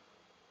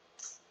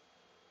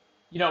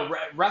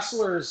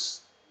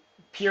wrestlers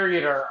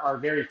period are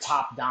very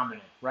top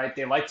dominant, right?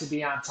 They like to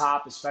be on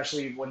top,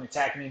 especially when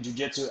attacking in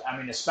jiu-jitsu. I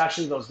mean,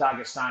 especially those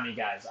Dagestani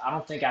guys. I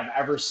don't think I've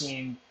ever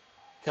seen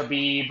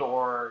Khabib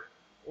or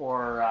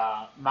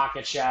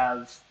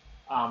Makachev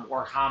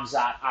or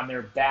Hamzat on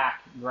their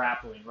back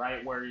grappling,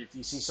 right? Where if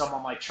you see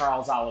someone like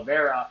Charles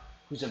Oliveira,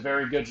 who's a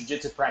very good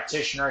jiu-jitsu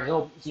practitioner,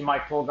 he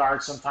might pull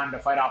guard sometime to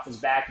fight off his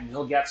back, and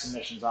he'll get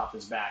submissions off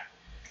his back.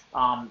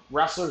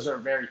 Wrestlers are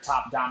very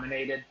top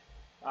dominated.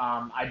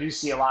 I do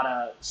see a lot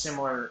of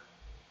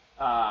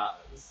uh,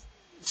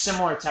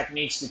 similar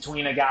techniques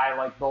between a guy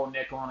like Bo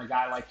Nickel and a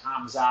guy like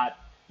Hamzat.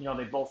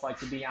 They both like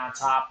to be on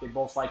top. They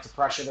both like to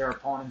pressure their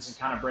opponents and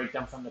kind of break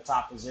them from the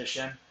top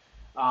position.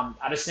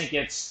 I just think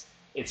it's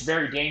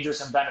very dangerous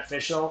and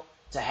beneficial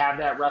to have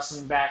that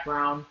wrestling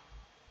background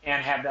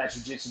and have that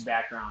jiu-jitsu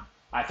background.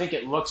 I think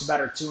it looks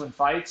better too in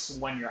fights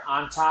when you're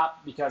on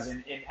top because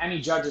in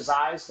any judge's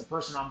eyes, the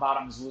person on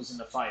bottom is losing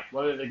the fight.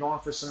 Whether they're going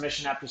for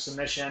submission after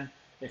submission,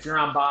 if you're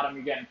on bottom,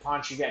 you're getting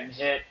punched, you're getting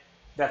hit.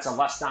 That's a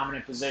less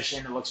dominant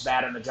position. It looks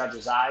bad in the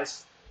judge's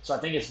eyes. So I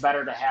think it's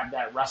better to have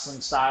that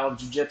wrestling style of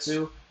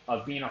jiu-jitsu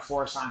of being a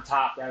force on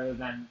top rather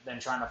than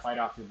trying to fight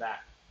off your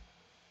back.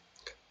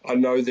 I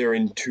know they're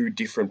in two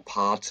different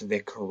parts of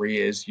their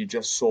careers. You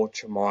just saw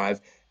Chimaev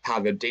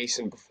have a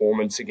decent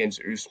performance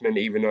against Usman,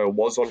 even though it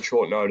was on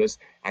short notice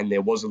and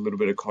there was a little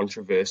bit of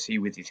controversy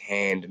with his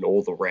hand and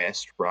all the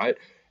rest, right?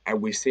 And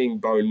we're seeing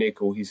Bo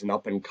Nickel, he's an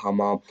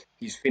up-and-comer.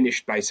 He's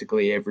finished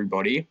basically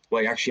everybody.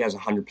 Well, he actually has a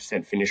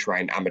 100% finish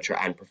rate in amateur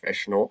and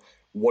professional.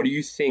 What do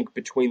you think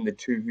between the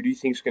two? Who do you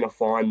think is going to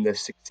find the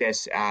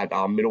success at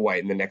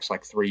middleweight in the next,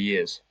 3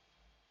 years?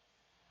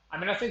 I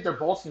mean, I think they're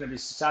both going to be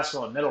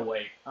successful at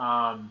middleweight.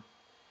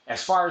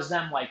 As far as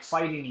them like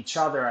fighting each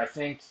other, I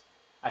think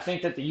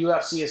that the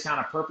UFC is kind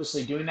of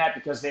purposely doing that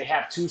because they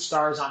have two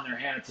stars on their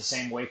hand at the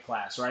same weight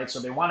class, right? So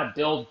they want to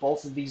build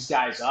both of these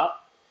guys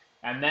up,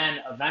 and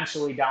then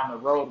eventually down the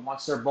road,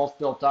 once they're both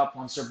built up,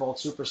 once they're both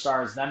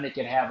superstars, then they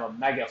could have a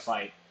mega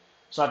fight.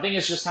 So I think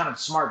it's just kind of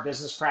smart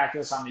business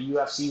practice on the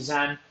UFC's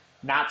end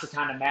not to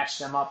kind of match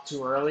them up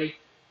too early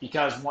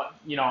because what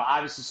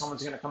obviously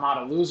someone's going to come out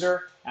a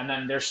loser and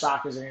then their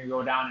stock is going to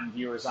go down in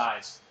viewers'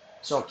 eyes.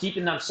 So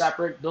keeping them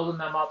separate, building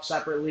them up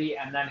separately,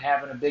 and then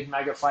having a big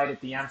mega fight at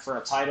the end for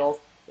a title,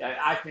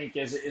 I think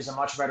is a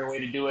much better way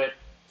to do it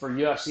for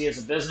UFC as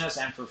a business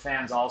and for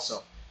fans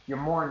also. You're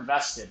more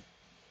invested,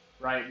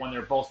 right, when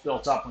they're both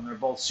built up, when they're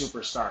both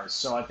superstars.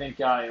 So I think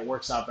it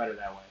works out better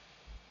that way.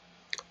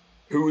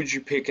 Who would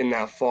you pick in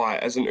that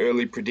fight as an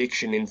early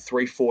prediction in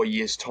 3, 4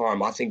 years'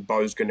 time? I think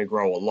Bo's going to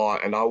grow a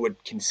lot, and I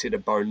would consider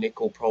Bo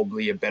Nickel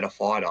probably a better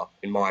fighter,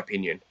 in my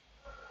opinion.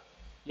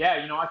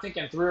 Yeah, I think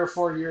in 3 or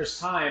 4 years'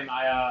 time,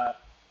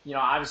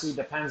 obviously it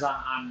depends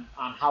on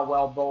how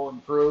well Bo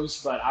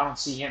improves, but I don't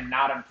see him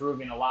not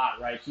improving a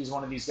lot, right? He's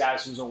one of these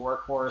guys who's a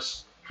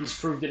workhorse. He's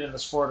proved it in the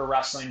sport of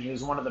wrestling. He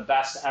was one of the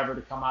best ever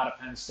to come out of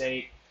Penn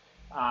State.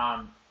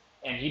 Um,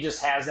 and he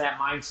just has that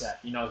mindset.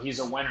 He's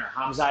a winner.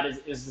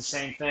 Hamzat is the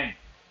same thing.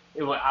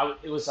 It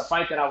was a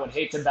fight that I would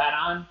hate to bet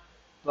on,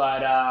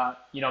 but,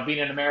 being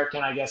an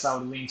American, I guess I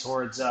would lean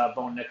towards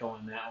Bo Nickel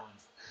in that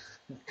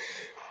one.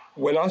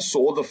 When I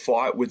saw the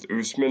fight with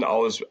Usman, I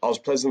was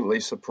pleasantly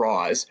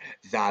surprised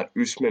that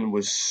Usman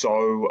was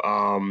so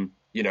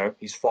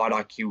his fight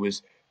IQ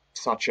was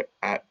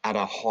at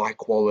a high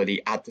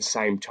quality. At the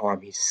same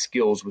time, his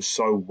skills were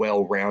so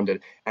well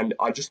rounded, and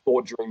I just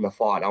thought during the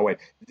fight, I went,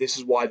 "This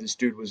is why this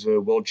dude was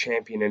a world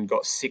champion and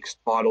got 6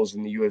 titles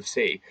in the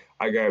UFC."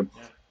 I go,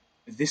 Yeah.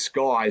 "This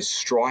guy's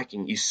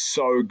striking is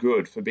so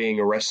good for being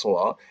a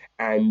wrestler,"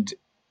 and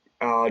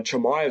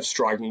Chimaev's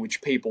striking,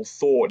 which people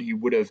thought he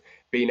would have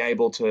been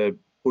able to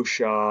push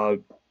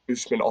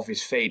Usman off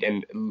his feet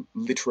and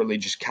literally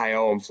just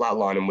KO and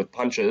flatline him with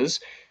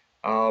punches.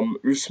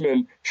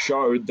 Usman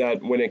showed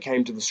that when it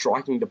came to the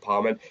striking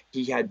department,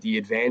 he had the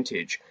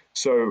advantage.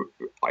 So,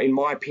 in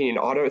my opinion,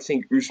 I don't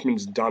think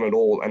Usman's done it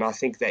all, and I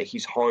think that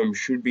his home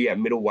should be at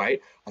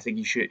middleweight. I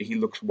think he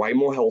looks way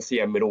more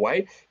healthy at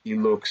middleweight. He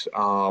looks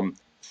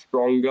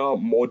stronger,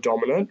 more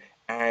dominant,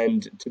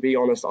 and to be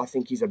honest, I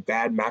think he's a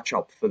bad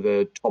matchup for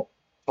the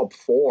top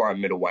four at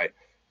middleweight.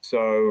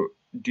 So,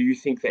 do you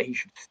think that he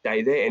should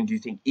stay there? And do you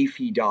think if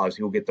he does,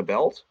 he'll get the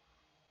belt?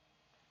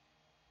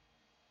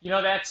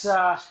 That's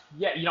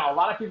yeah. A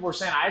lot of people were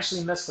saying I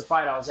actually missed the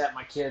fight. I was at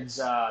my kid's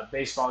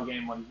baseball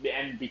game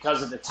and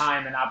because of the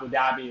time in Abu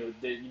Dhabi,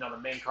 the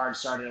main card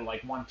started at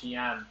like 1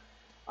 p.m.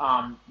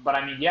 But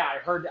I mean, yeah, I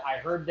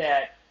heard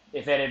that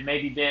if it had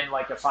maybe been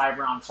like a 5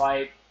 round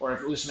fight, or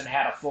if Usman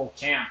had a full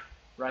camp,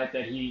 right,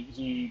 that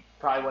he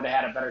probably would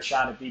have had a better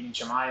shot at beating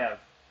Chimaev.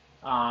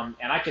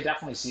 And I could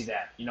definitely see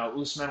that.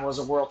 Usman was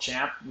a world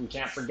champ. We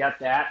can't forget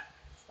that.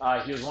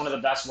 He was one of the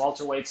best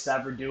welterweights to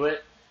ever do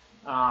it.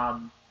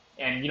 Um,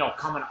 and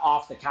coming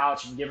off the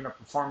couch and giving a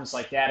performance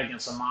like that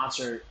against a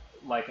monster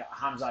like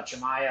Hamza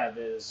Chimaev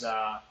is,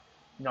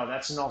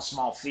 that's no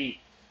small feat.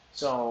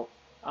 So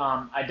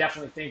I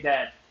definitely think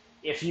that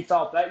if he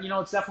felt that,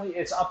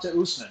 it's up to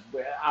Usman.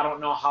 I don't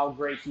know how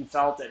great he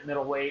felt at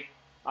middleweight.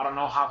 I don't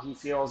know how he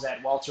feels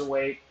at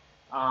welterweight.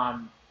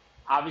 Um,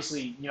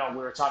 Obviously, we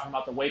were talking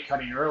about the weight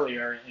cutting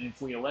earlier, and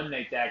if we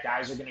eliminate that,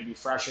 guys are going to be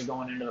fresher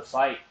going into the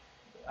fight.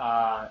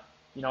 Uh,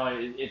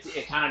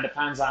 it kind of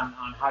depends on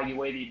how you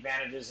weigh the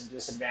advantages and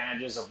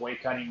disadvantages of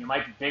weight cutting. You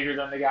might be bigger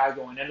than the guy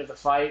going into the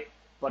fight,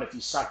 but if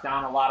you suck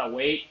down a lot of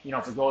weight,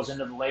 if it goes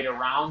into the later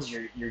rounds,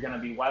 you're going to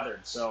be weathered.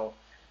 So,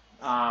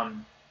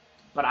 um,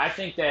 but I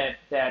think that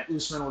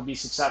Usman would be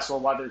successful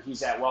whether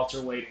he's at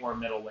welterweight or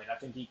middleweight. I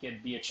think he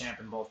could be a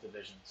champ in both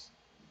divisions.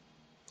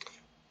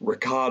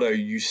 Ricardo,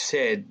 you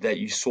said that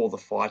you saw the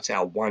fights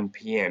at 1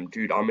 p.m.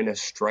 Dude, I'm in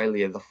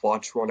Australia. The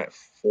fights were on at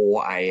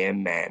 4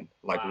 a.m., man.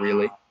 Like,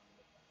 really? Wow.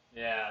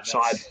 Yeah,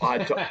 So that's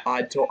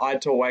I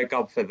had to wake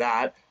up for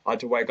that. I had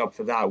to wake up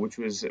for that, which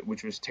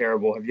was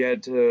terrible. Have you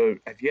had to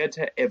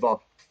ever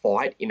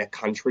fight in a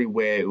country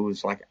where it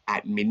was like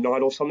at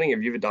midnight or something?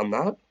 Have you ever done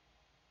that?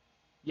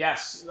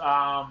 Yes.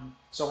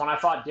 So when I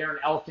fought Darren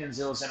Elkins,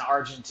 it was in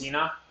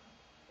Argentina,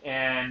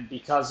 and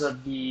because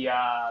of the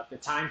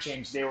time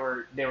change, they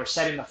were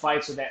setting the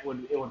fight so that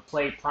it would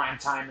play prime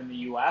time in the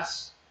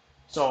U.S.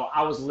 So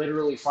I was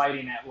literally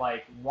fighting at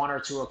like 1 or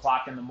 2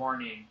 o'clock in the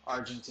morning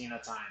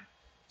Argentina time.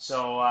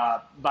 So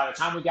by the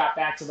time we got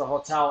back to the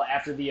hotel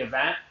after the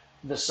event,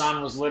 the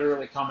sun was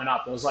literally coming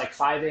up. It was like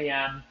 5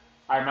 a.m.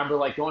 I remember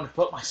like going to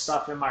put my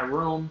stuff in my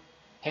room,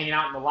 hanging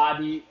out in the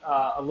lobby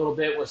a little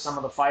bit with some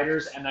of the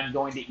fighters, and then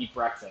going to eat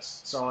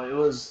breakfast. So it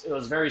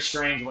was very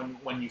strange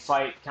when you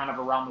fight kind of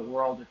around the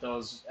world at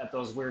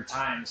those weird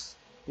times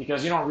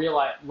because you don't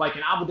realize like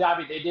in Abu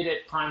Dhabi they did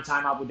it prime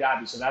time Abu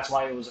Dhabi, so that's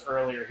why it was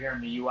earlier here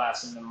in the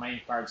U.S. and the main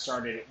card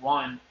started at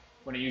 1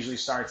 when it usually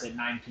starts at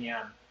 9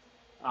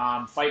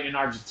 p.m. Fighting in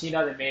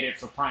Argentina, they made it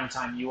for prime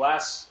time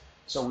U.S.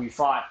 So we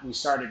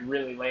started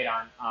really late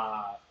on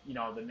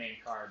the main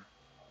card.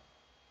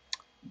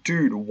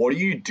 Dude, what do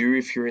you do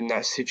if you're in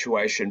that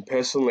situation?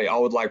 Personally, I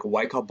would like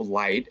wake up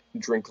late,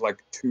 drink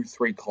like two,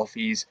 three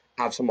coffees,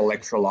 have some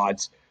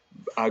electrolytes,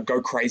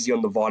 go crazy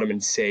on the vitamin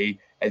C,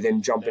 and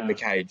then jump in the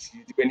Yeah. cage.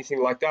 You do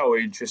anything like that, or are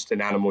you just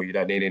an animal? You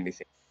don't need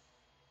anything.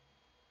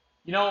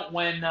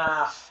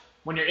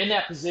 When you're in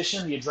that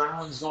position, the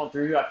adrenaline's going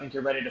through you. I think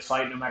you're ready to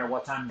fight no matter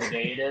what time of the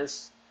day it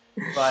is.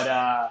 But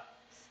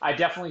I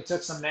definitely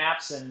took some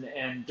naps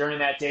and during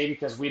that day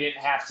because we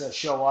didn't have to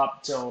show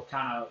up till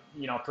kind of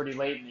pretty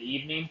late in the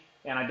evening,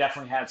 and I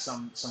definitely had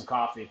some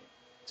coffee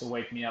to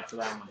wake me up for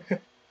that one.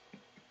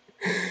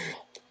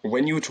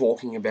 When you were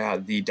talking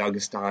about the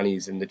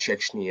Dagestanis and the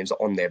Chechens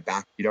on their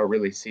back, you don't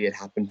really see it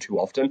happen too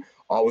often.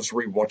 I was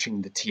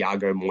rewatching the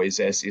Thiago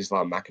Moises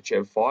Islam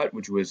Makhachev fight,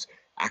 which was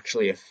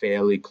actually a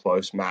fairly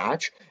close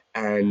match.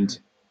 And Hmm.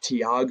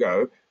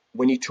 Thiago,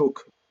 when he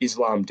took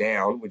Islam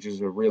down, which is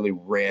a really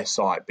rare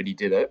sight, but he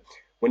did it.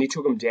 When he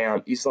took him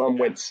down, Islam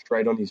Yeah. went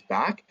straight on his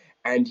back,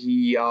 and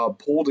he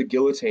pulled a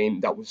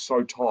guillotine that was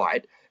so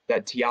tight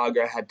that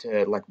Thiago had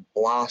to like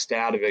blast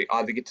out of it,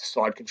 either get to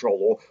side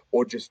control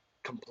or just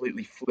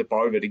completely flip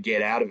over to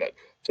get out of it.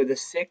 So the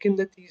second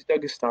that these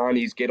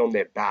Dagestanis get on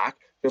their back,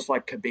 just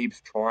like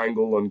Khabib's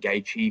triangle on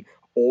Gaethje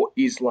or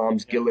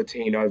Islam's Yeah.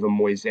 guillotine over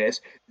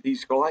Moises,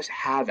 these guys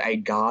have a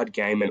guard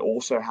game and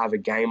also have a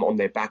game on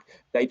their back.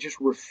 They just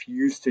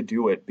refuse to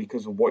do it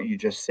because of what you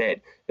just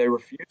said. They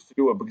refuse to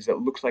do it because it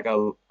looks like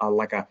a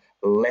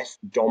less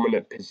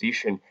dominant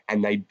position,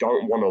 and they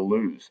don't want to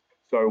lose.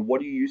 So,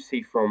 what do you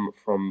see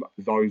from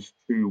those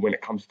two when it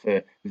comes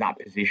to that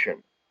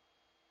position?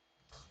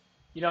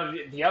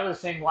 The other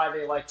thing why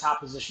they like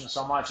top position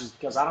so much is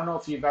because I don't know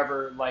if you've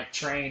ever like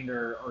trained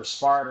or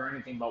sparred or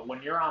anything, but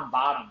when you're on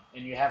bottom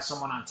and you have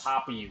someone on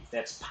top of you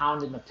that's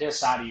pounding the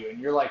piss out of you and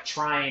you're like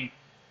trying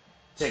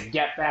to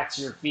get back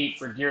to your feet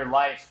for dear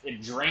life,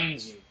 it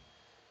drains you.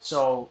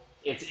 So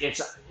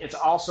it's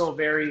also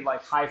very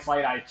like high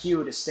fight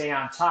IQ to stay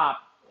on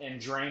top and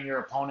drain your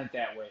opponent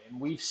that way.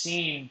 And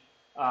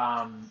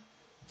um,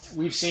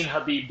 we've seen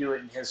Habib do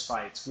it in his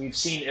fights. We've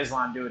seen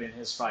Islam do it in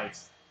his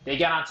fights. They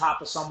get on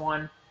top of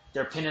someone,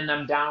 they're pinning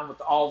them down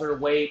with all their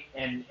weight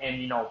and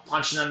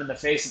punching them in the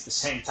face at the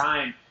same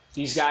time.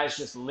 These guys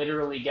just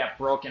literally get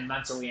broken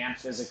mentally and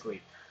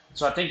physically.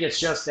 So I think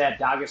it's just that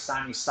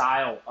Dagestani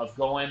style of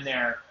go in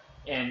there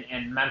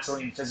and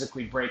mentally and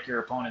physically break your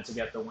opponent to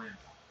get the win.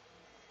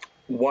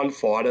 One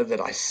fighter that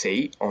I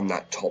see on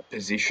that top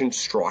position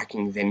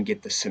striking, then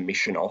get the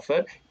submission off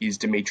it, is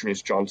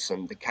Demetrius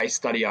Johnson. The case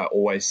study I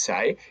always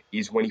say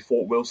is when he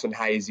fought Wilson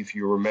Hayes, if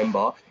you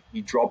remember, he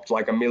dropped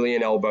like a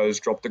million elbows,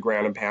 dropped the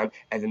ground and pound,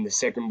 and then the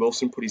second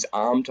Wilson put his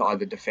arm to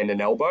either defend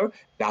an elbow,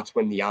 that's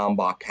when the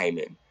armbar came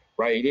in.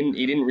 Right,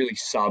 he didn't really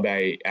sub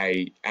a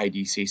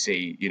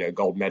ADCC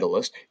gold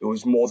medalist. It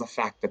was more the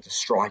fact that the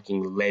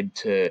striking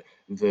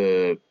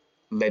the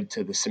led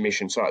to the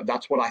submission. So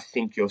that's what I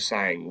think you're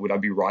saying. Would I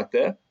be right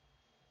there?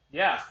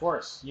 Yeah, of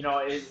course.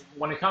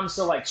 When it comes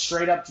to like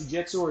straight up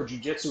jujitsu or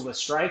jujitsu with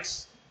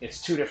strikes,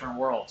 it's two different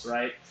worlds,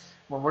 right?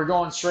 When we're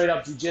going straight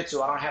up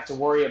jujitsu, I don't have to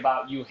worry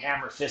about you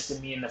hammer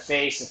fisting me in the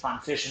face if I'm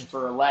fishing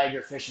for a leg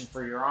or fishing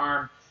for your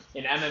arm.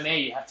 In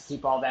MMA, you have to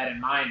keep all that in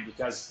mind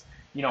because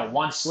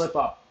one slip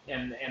up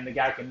and the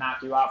guy can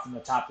knock you out from the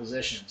top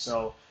position.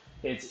 So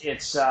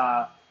it's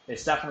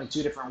definitely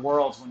two different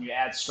worlds when you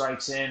add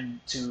strikes in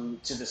to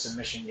the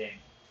submission game.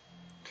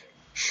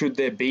 Should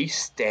there be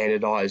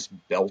standardized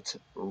belt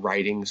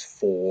ratings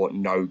for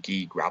no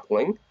gi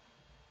grappling?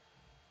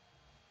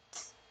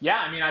 Yeah,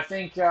 I mean, I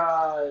think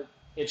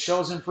it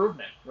shows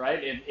improvement, right?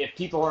 If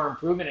people are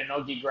improving in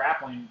no-gi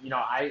grappling,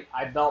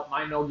 I belt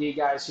my no-gi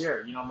guys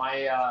here.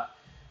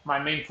 My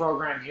main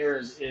program here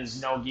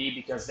is no-gi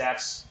because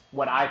that's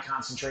what I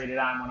concentrated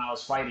on when I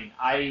was fighting.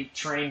 I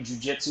trained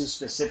jujitsu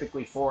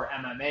specifically for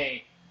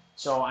MMA.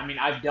 So, I mean,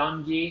 I've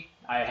done gi,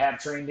 I have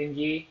trained in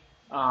gi,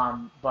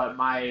 but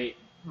my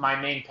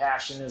main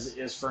passion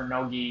is for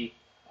no-gi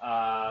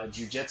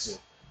jujitsu.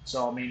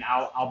 So, I mean,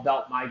 I'll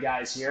belt my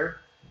guys here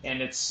and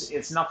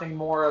it's nothing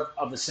more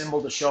of a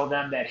symbol to show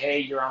them that hey,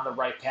 you're on the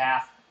right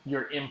path.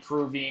 you're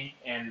improving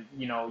and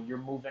you're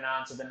moving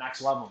on to the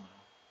next level now.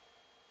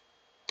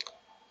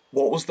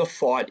 What was the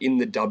fight in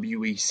the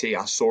WEC?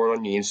 I saw it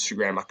on your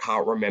Instagram. I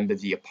can't remember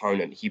the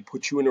opponent. He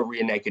put you in a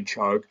rear naked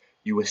choke.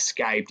 You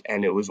escaped,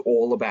 and it was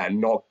all about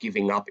not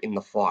giving up in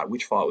the fight.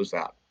 Which fight was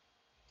that?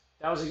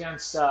 That was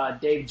against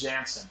Dave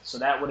Jansen. So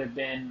that would have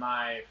been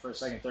my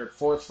first, second, third,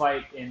 fourth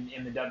fight in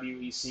the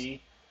WEC.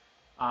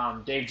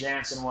 Dave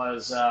Jansen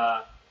was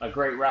a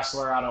great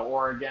wrestler out of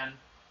Oregon.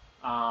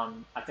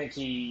 I think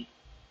he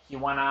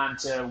went on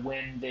to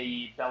win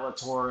the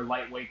Bellator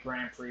lightweight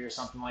Grand Prix or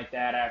something like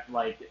that after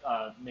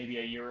maybe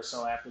a year or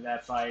so after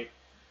that fight.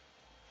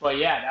 But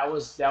yeah, that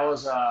was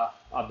a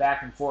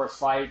back and forth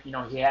fight.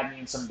 He had me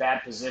in some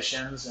bad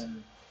positions,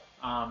 and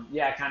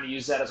yeah, I kind of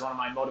used that as one of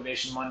my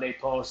Motivation Monday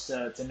posts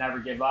to never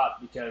give up,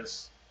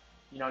 because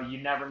you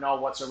never know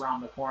what's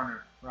around the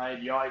corner,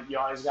 right? You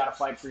always got to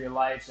fight for your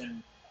life,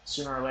 and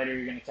sooner or later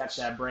you're going to catch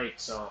that break.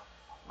 So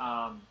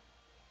um,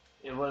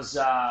 that was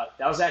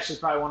actually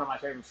probably one of my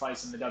favorite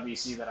fights in the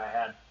WC that I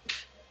had.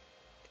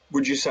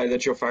 Would you say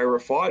that's your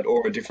favorite fight,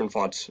 or a different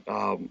fight's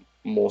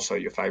more so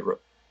your favorite?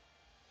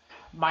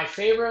 My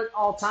favorite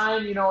all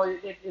time,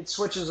 it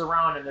switches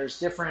around, and there's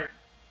different.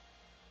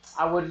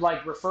 I would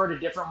refer to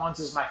different ones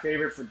as my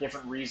favorite for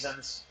different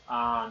reasons.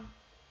 My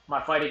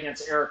fight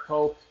against Eric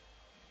Koch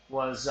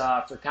was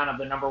for kind of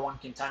the number one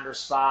contender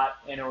spot,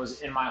 and it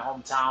was in my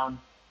hometown.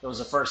 It was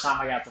the first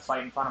time I got to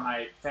fight in front of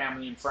my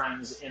family and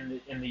friends in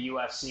the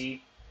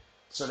UFC.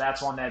 So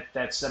that's one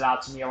that stood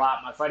out to me a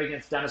lot. My fight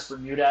against Dennis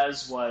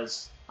Bermudez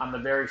was on the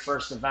very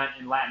first event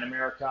in Latin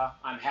America.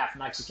 I'm half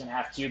Mexican,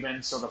 half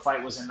Cuban, so the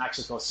fight was in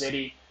Mexico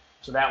City.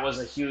 So that was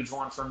a huge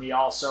one for me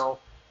also.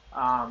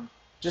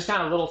 Just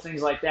kind of little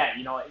things like that.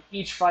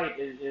 Each fight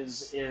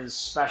is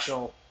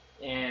special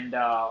and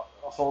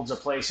holds a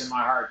place in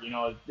my heart.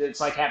 It's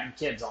like having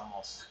kids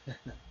almost.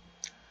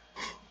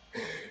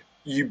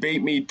 You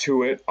beat me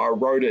to it. I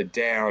wrote it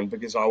down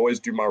because I always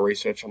do my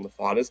research on the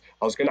fighters.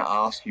 I was going to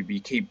ask you, but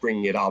you keep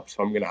bringing it up,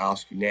 so I'm going to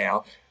ask you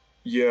now.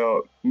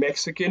 You're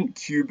Mexican,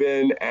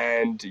 Cuban,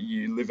 and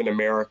you live in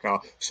America.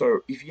 So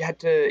if you had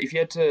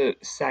to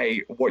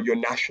say what your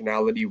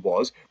nationality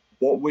was,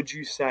 what would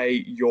you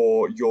say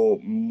you're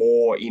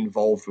more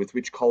involved with?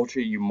 Which culture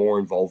are you more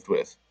involved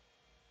with?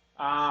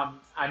 I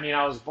mean,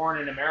 I was born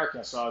in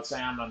America, so I would say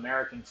I'm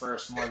American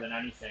first more than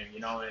anything,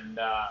 and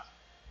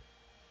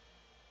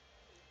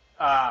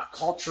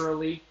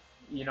culturally,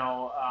 you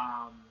know,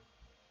 um,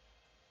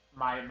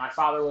 my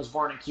father was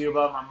born in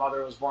Cuba. My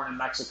mother was born in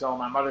Mexico.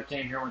 My mother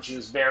came here when she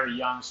was very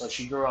young, so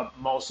she grew up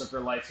most of her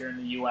life here in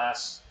the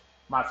U.S.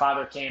 My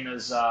father came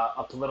as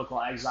a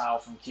political exile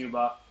from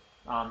Cuba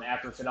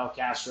after Fidel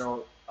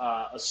Castro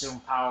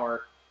assumed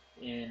power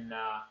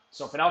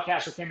so Fidel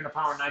Castro came into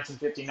power in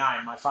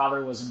 1959. My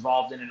father was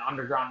involved in an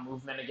underground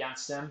movement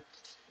against him,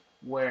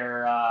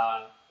 where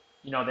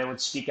they would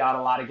speak out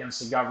a lot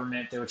against the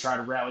government. They would try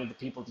to rally the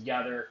people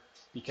together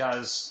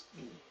because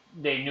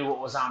they knew what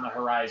was on the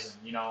horizon.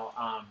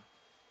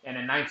 And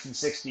in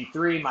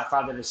 1963, my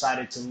father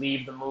decided to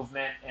leave the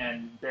movement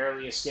and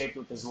barely escaped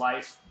with his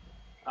life.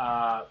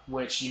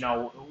 Which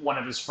one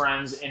of his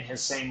friends in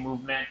his same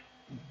movement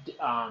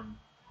um,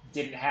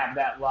 didn't have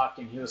that luck,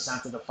 and he was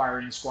sent to the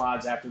firing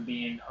squads after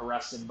being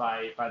arrested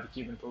by the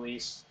Cuban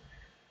police.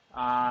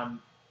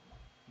 Um,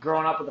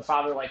 Growing up with a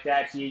father like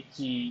that,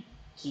 he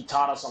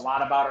taught us a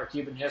lot about our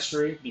Cuban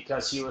history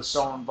because he was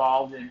so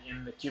involved in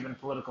the Cuban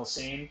political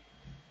scene.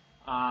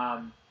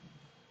 Um,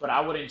 but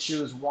I wouldn't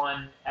choose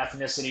one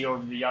ethnicity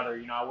over the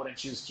other. I wouldn't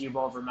choose Cuba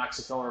over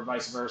Mexico or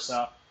vice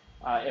versa.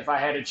 If I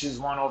had to choose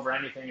one over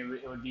anything,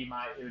 it would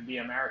be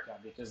America,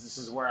 because this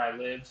is where I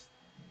live.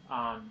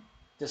 Um,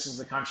 this is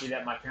the country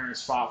that my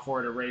parents fought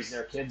for to raise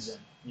their kids in.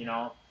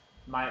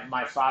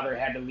 My father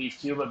had to leave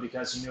Cuba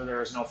because he knew there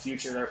was no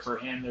future there for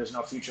him. There's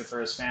no future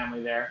for his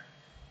family there,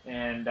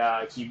 and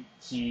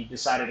he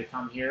decided to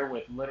come here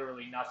with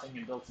literally nothing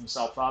and built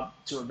himself up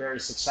to a very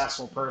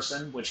successful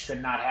person, which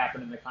could not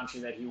happen in the country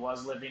that he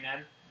was living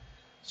in.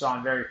 So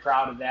I'm very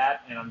proud of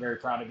that, and I'm very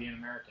proud to be an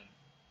American.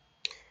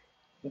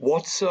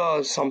 What's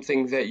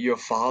something that your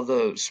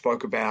father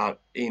spoke about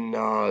in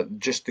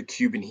just the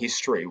Cuban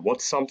history?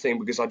 What's something,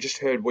 because I just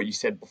heard what you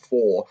said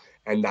before,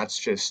 and that's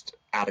just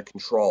out of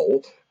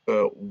control.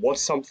 But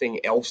what's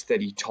something else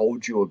that he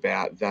told you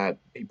about that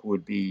people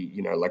would be,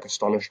 like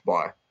astonished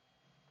by?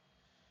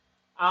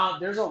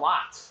 There's a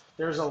lot.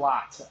 There's a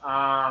lot.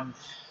 I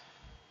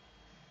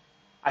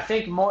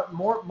think more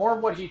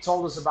what he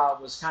told us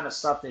about was kind of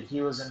stuff that he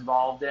was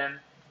involved in.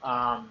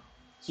 Um,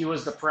 he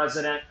was the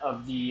president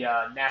of the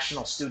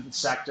national student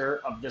sector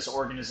of this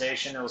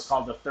organization. It was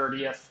called the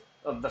 30th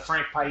of the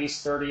Frank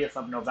Pais 30th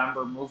of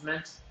November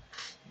movement.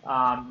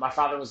 My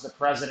father was the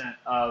president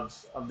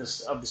of the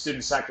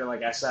student sector,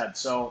 like I said.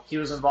 So he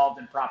was involved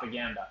in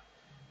propaganda.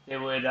 They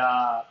would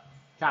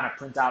kind of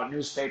print out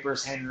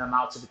newspapers, handing them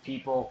out to the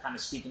people, kind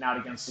of speaking out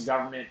against the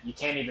government. You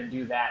can't even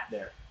do that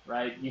there,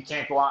 right? You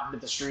can't go out into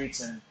the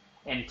streets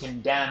and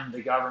condemn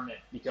the government,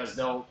 because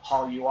they'll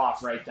haul you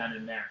off right then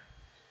and there.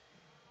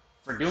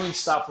 For doing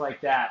stuff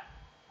like that,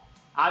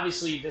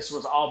 obviously this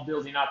was all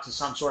building up to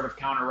some sort of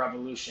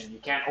counter-revolution. You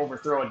can't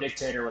overthrow a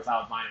dictator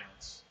without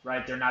violence,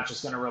 right? They're not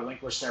just going to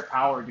relinquish their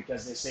power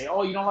because they say,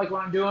 oh, you don't like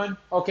what I'm doing?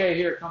 Okay,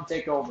 here, come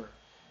take over.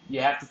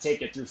 You have to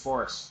take it through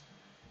force.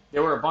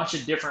 There were a bunch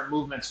of different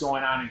movements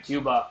going on in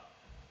Cuba,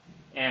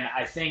 and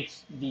I think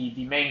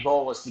the main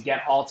goal was to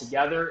get all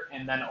together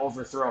and then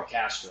overthrow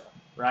Castro,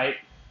 right?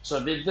 So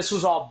this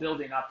was all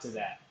building up to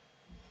that.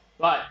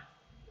 But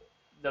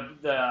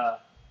the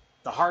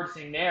hard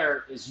thing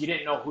there is you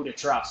didn't know who to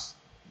trust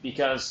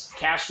because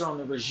Castro and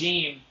the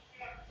regime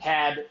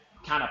had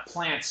kind of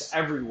plants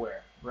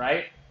everywhere,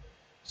 right?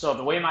 So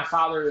the way my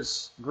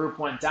father's group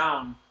went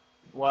down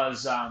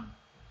was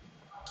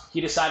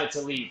he decided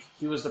to leave.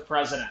 He was the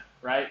president,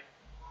 right?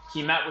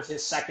 He met with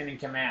his second in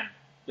command,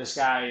 this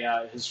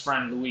guy, his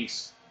friend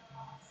Luis,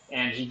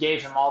 and he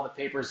gave him all the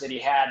papers that he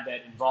had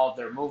that involved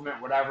their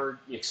movement, whatever.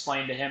 He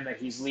explained to him that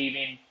he's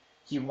leaving.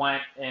 He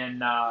went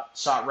and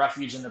sought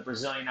refuge in the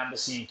Brazilian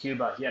embassy in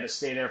Cuba. He had to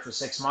stay there for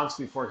 6 months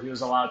before he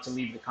was allowed to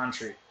leave the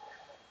country.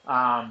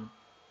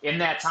 In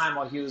that time,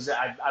 while he was,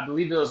 I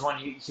believe it was when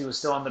he was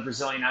still in the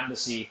Brazilian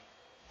embassy,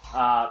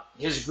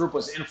 his group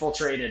was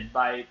infiltrated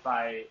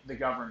by the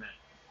government.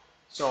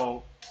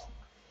 So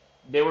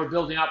they were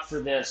building up for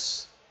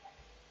this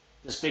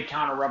big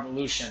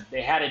counter-revolution.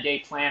 They had a day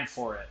planned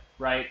for it,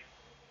 right?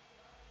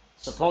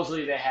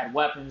 Supposedly they had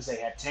weapons, they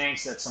had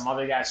tanks that some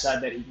other guy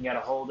said that he can get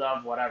a hold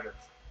of, whatever.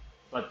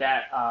 But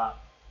that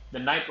the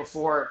night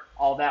before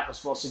all that was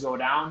supposed to go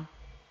down,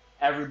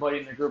 everybody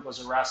in the group was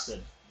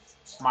arrested.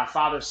 My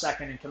father's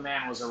second in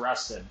command was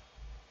arrested.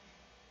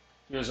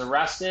 He was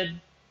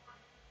arrested,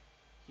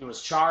 he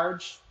was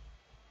charged,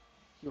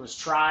 he was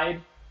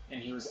tried,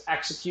 and he was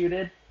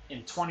executed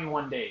in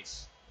 21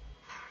 days.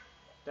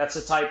 That's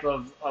the type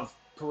of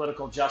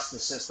political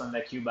justice system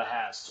that Cuba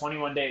has.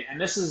 21 days. And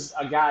this is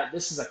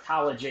a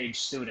college age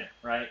student,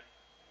 right?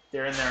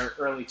 They're in their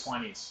early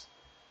 20s.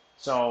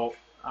 So,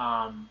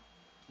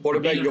 what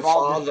about your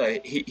father?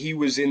 He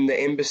was in the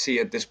embassy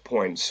at this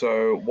point.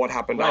 So what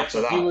happened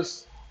after that? He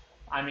was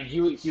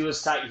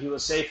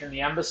safe in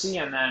the embassy,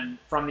 and then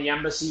from the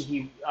embassy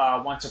he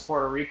went to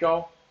Puerto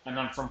Rico, and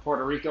then from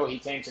Puerto Rico he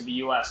came to the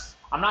U.S.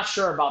 I'm not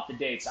sure about the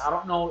dates. I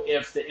don't know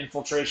if the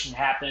infiltration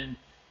happened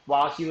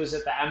while he was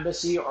at the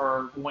embassy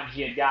or when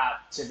he had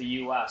got to the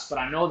U.S. But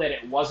I know that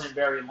it wasn't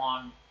very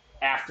long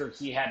after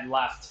he had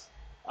left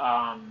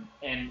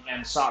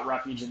and sought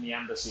refuge in the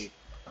embassy.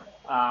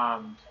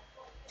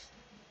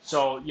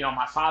 So,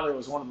 my father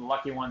was one of the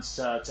lucky ones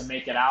to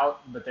make it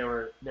out, but there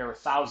were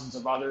thousands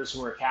of others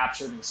who were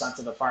captured and sent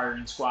to the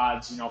firing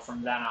squads,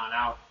 from then on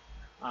out.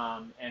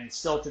 And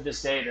still to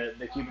this day,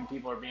 the Cuban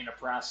people are being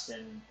oppressed,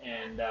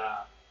 and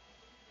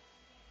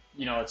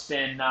it's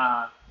been,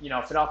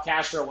 Fidel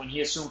Castro, when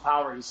he assumed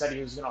power, he said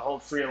he was going to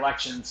hold free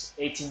elections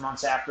 18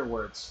 months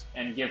afterwards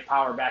and give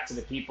power back to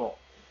the people.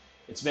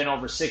 It's been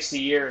over 60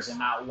 years and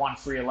not one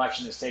free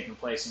election has taken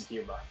place in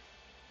Cuba.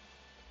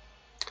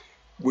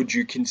 Would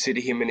you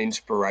consider him an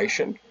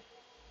inspiration?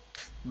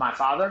 My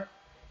father?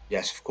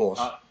 Yes, of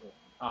course.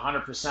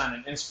 100%.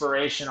 An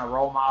inspiration, a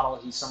role model.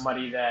 He's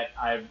somebody that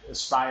I've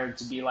aspired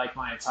to be like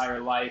my entire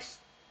life.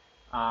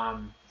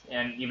 And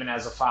even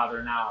as a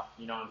father now,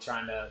 I'm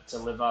trying to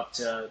live up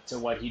to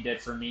what he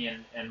did for me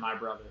and my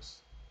brothers.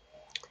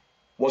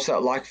 What's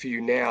that like for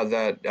you now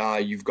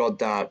that you've got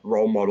that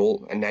role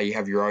model and now you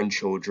have your own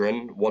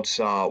children? What's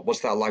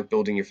that like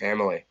building your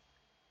family?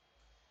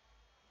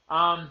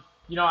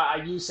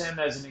 I use him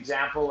as an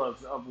example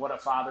of what a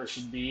father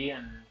should be,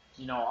 and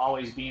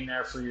always being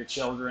there for your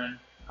children,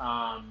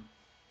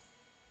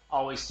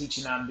 always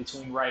teaching them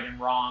between right and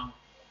wrong,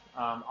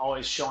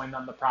 always showing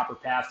them the proper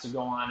path to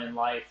go on in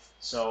life.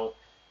 So,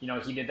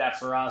 he did that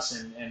for us,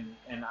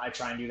 and I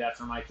try and do that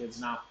for my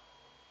kids now.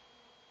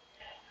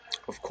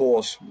 Of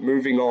course,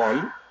 moving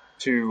on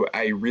to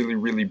a really,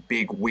 really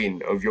big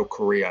win of your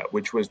career,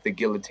 which was the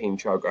guillotine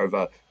choke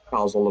over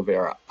Charles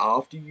Oliveira.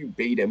 After you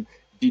beat him,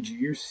 did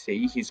you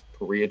see his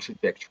career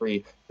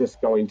trajectory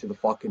just going to the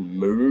fucking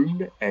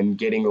moon and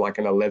getting like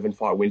an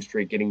 11-fight win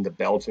streak, getting the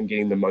belts and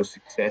getting the most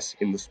success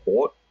in the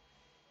sport?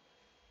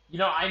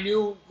 I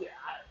knew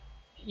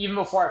even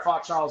before I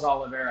fought Charles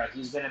Oliveira,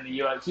 he's been in the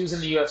UFC. He was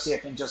in the UFC, I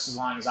think, just as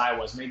long as I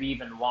was, maybe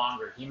even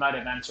longer. He might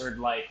have entered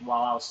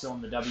while I was still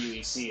in the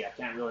WEC. I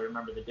can't really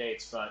remember the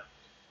dates, but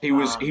he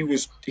was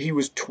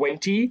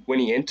 20 when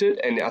he entered,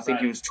 and I think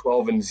right. He was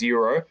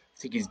 12-0. I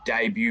think his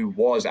debut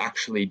was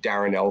actually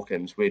Darren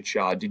Elkins, which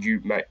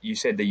you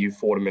said that you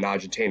fought him in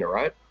Argentina,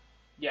 right?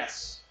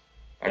 Yes.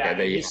 Okay,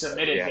 yeah, he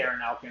submitted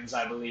Darren Elkins,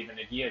 I believe, in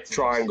a guillotine.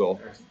 Triangle,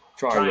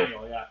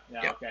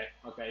 yeah.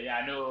 Okay, yeah,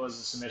 I knew it was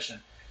a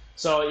submission.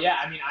 So, yeah,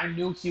 I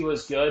knew he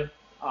was good.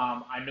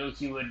 I knew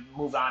he would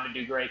move on to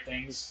do great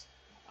things.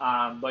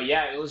 But,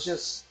 yeah, it was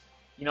just,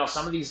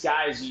 some of these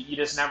guys, you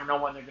just never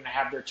know when they're going to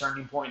have their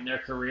turning point in their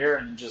career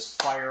and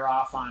just fire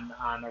off on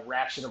a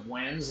ratchet of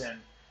wins and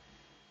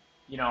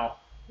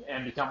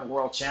become a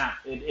world champ.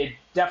 It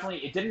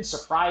didn't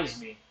surprise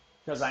me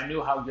because I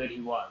knew how good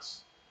he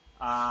was.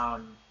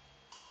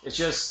 It's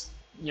just,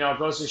 it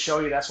goes to show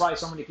you that's why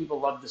so many people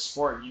love the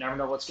sport. You never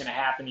know what's going to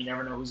happen. You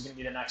never know who's going to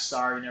be the next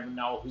star. You never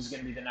know who's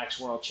going to be the next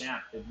world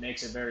champ. It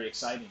makes it very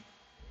exciting.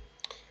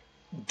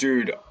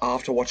 Dude,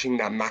 after watching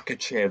that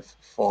Makachev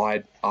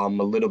fight, I'm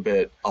a little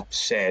bit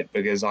upset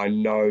because I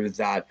know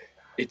that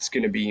it's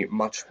going to be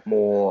much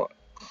more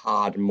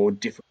hard and more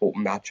difficult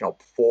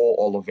matchup for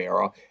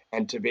Oliveira.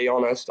 And to be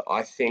honest,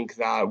 I think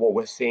that what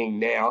we're seeing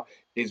now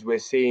is we're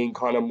seeing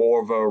kind of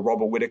more of a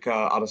Robert Whittaker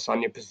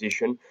Adesanya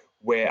position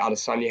where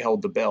Adesanya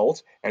held the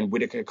belt and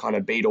Whittaker kind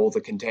of beat all the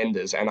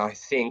contenders. And I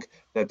think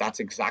that that's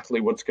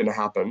exactly what's going to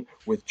happen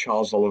with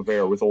Charles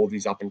Oliveira with all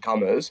these up and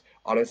comers.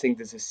 I don't think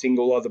there's a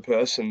single other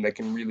person that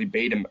can really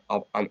beat him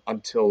up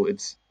until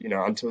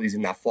until he's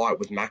in that fight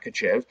with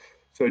Makachev.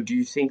 So do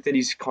you think that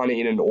he's kind of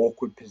in an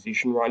awkward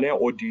position right now,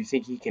 or do you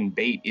think he can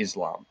beat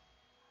Islam?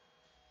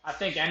 I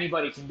think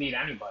anybody can beat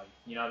anybody.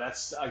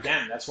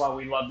 That's why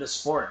we love this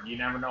sport. You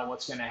never know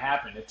what's going to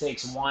happen. It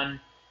takes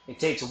one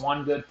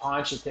good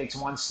punch. It takes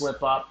one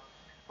slip up.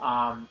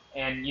 And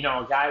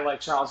a guy like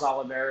Charles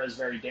Oliveira is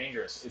very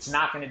dangerous. It's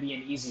not going to be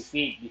an easy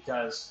feat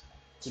because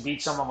to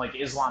beat someone like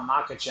Islam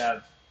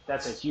Makhachev,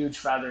 that's a huge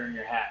feather in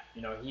your hat.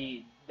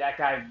 That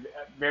guy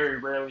very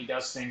rarely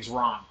does things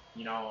wrong.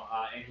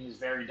 And he's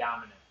very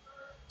dominant.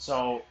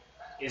 So,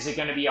 is it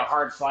going to be a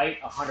hard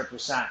fight?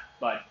 100%.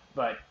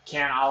 But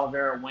can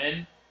Oliveira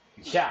win?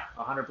 Yeah,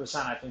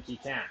 100%. I think he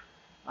can.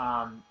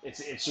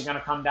 It's going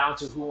to come down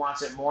to who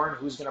wants it more and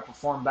who's going to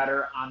perform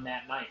better on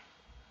that night.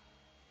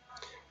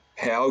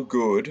 How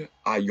good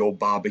are your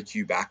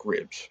barbecue back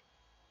ribs?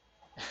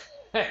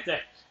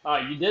 Oh,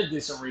 you did do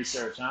some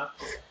research, huh?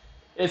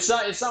 It's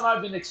something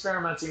I've been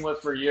experimenting with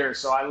for years.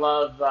 So I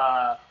love,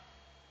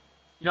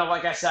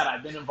 like I said,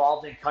 I've been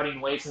involved in cutting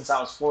weight since I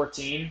was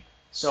 14.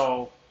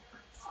 So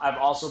I've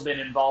also been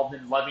involved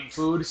in loving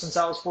food since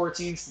I was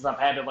 14, since I've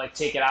had to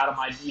take it out of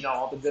my,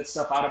 all the good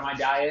stuff out of my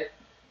diet.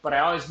 But I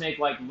always make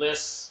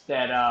lists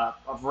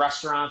of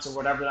restaurants or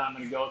whatever that I'm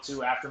going to go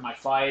to after my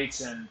fights,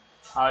 and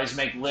I always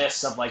make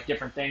lists of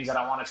different things that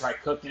I want to try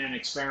cooking and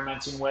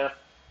experimenting with,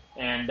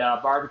 and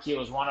barbecue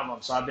is one of them.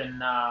 So I've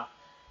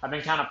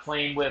been kind of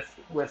playing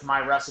with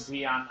my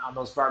recipe on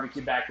those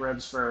barbecue back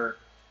ribs for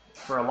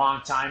a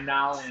long time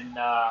now, and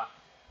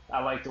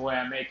I like the way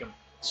I make them.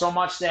 So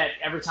much that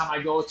every time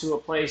I go to a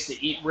place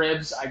to eat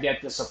ribs, I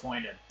get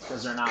disappointed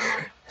because they're not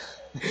mine.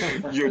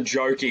 You're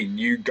joking.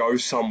 You go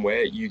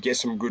somewhere, you get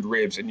some good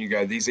ribs, and you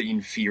go, these are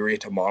inferior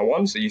to my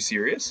ones. Are you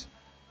serious?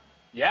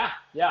 Yeah,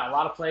 yeah. A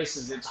lot of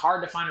places, it's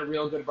hard to find a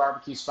real good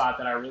barbecue spot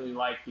that I really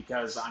like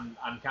because I'm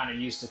kind of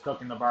used to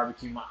cooking the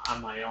barbecue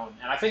on my own.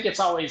 And I think it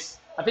probably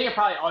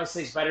always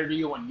tastes better to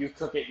you when you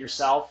cook it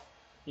yourself.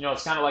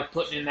 It's kind of like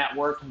putting in that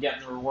work and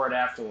getting the reward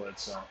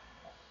afterwards. So.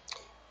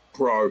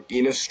 Bro,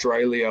 in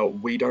Australia,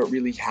 we don't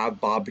really have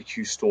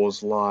barbecue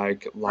stores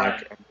like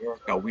Right.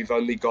 America. We've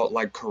only got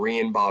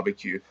Korean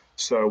barbecue.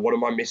 So what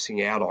am I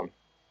missing out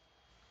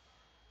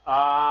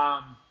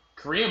on?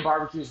 Korean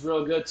barbecue is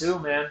real good too,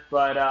 man.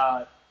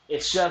 But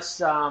it's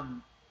just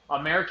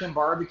American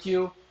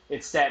barbecue.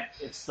 It's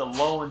the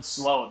low and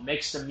slow. It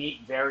makes the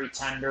meat very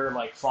tender,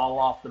 fall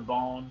off the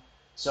bone.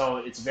 So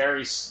it's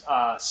very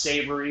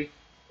savory.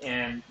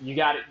 And you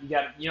got it.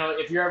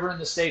 If you're ever in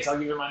the States, I'll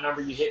give you my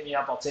number. You hit me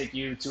up. I'll take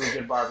you to a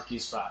good barbecue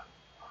spot.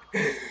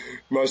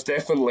 Most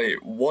definitely.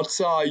 What's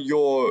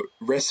your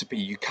recipe?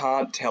 You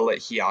can't tell it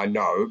here, I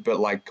know, but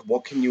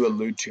what can you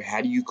allude to?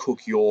 How do you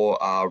cook your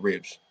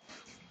ribs?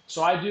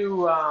 So I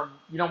do,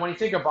 when you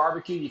think of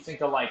barbecue, you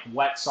think of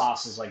wet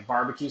sauces, like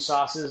barbecue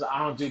sauces. I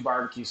don't do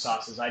barbecue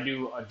sauces. I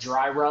do a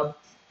dry rub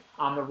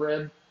on the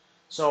rib.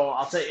 So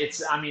I'll say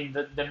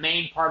the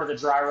main part of the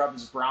dry rub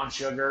is brown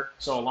sugar.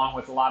 So along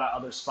with a lot of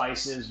other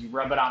spices, you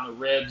rub it on the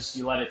ribs,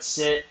 you let it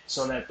sit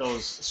so that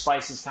those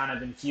spices kind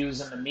of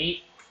infuse in the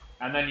meat,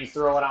 and then you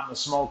throw it on the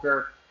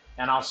smoker.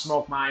 And I'll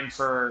smoke mine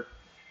for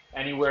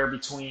anywhere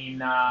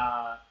between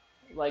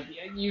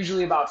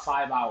usually about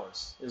 5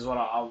 hours is what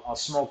I'll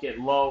smoke it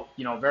low,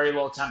 very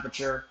low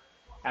temperature,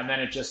 and then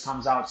it just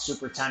comes out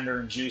super tender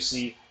and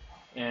juicy.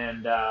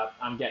 And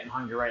I'm getting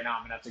hungry right now.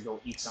 I'm gonna have to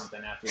go eat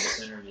something after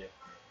this interview.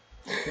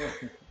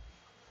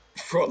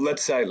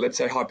 Let's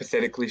say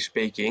hypothetically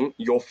speaking,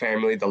 your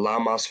family, the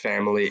Lamas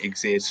family,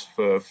 exists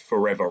for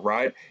forever,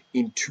 right?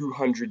 In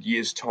 200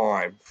 years'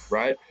 time,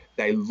 right?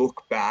 They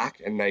look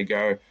back and they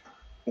go,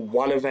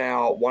 one of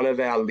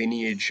our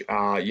lineage,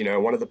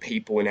 one of the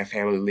people in our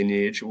family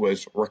lineage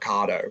was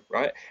Ricardo,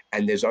 right?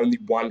 And there's only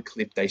one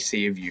clip they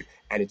see of you,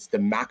 and it's the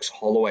Max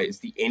Holloway. It's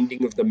the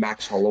ending of the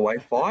Max Holloway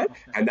fight,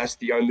 and that's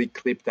the only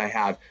clip they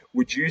have.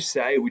 Would you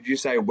say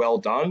well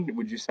done?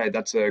 Would you say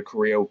that's a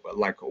career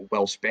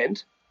well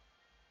spent?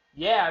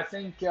 Yeah,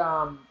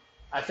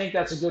 I think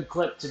that's a good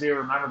clip to be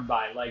remembered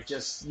by.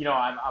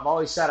 I've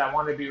always said I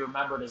want to be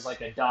remembered as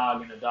a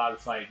dog in a dog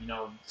fight.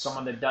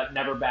 Someone that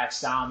never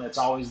backs down, that's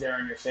always there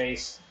in your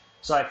face.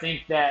 So I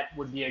think that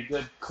would be a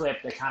good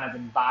clip that kind of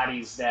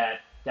embodies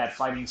that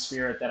fighting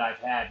spirit that I've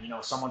had.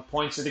 Someone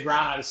points to the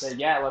ground, I just say,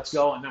 yeah, let's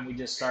go, and then we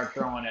just start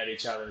throwing at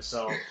each other.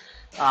 So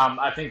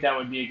I think that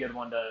would be a good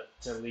one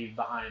to leave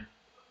behind.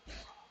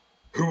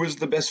 Who was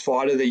the best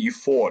fighter that you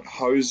fought?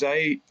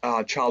 Jose,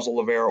 Charles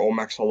Oliveira, or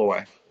Max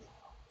Holloway?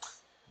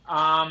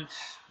 Um,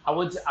 I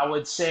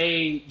would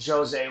say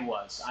Jose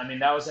was. I mean,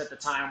 that was at the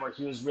time where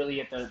he was really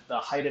at the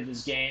height of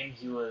his game.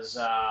 He was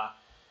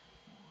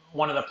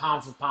one of the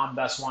pound for pound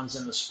best ones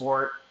in the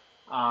sport.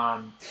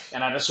 And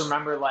I just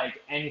remember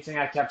like anything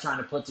I kept trying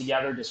to put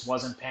together just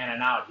wasn't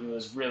panning out. He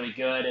was really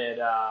good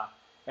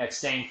at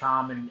staying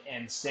calm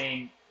and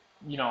staying,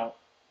 you know,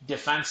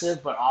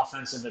 defensive but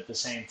offensive at the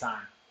same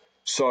time.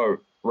 So,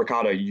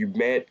 Ricardo, you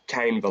met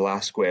Cain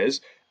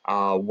Velasquez.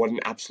 What an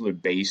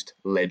absolute beast,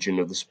 legend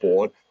of the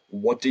sport.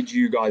 What did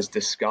you guys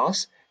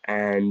discuss,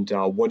 and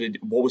what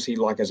was he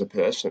like as a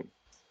person?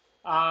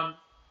 Um,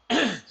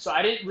 so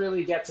I didn't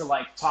really get to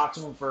like talk to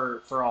him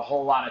for a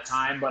whole lot of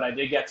time, but I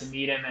did get to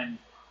meet him, and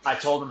I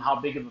told him how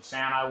big of a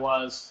fan I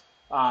was.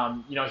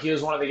 He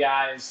was one of the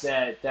guys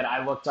that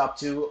I looked up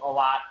to a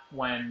lot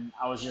when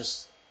I was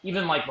just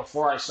even like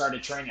before I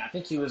started training. I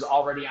think he was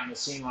already on the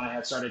scene when I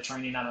had started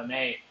training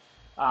MMA.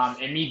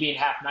 And me being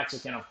half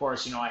Mexican, of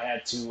course, I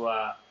had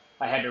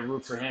to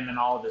root for him in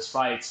all of his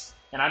fights.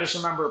 And I just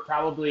remember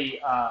probably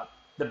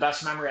the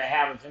best memory I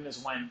have of him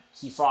is when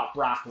he fought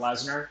Brock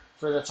Lesnar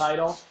for the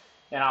title,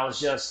 and I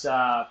was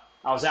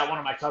at one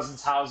of my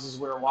cousin's houses.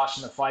 We were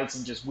watching the fights,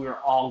 and just we were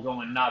all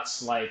going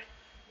nuts. Like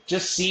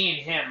just seeing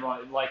him,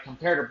 like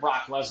compared to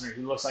Brock Lesnar,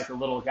 he looks like a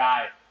little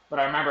guy. But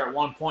I remember at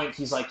one point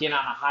he's like in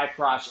on a high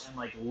crotch and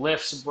like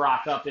lifts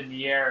Brock up in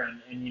the air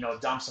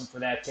and dumps him for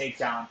that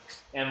takedown.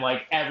 And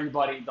like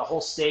everybody, the whole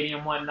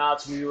stadium went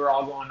nuts. We were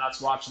all going nuts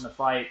watching the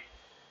fight.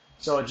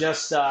 So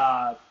just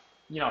stuff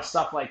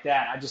like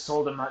that. I just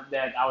told him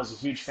that I was a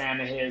huge fan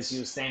of his. He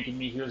was thanking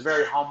me. He was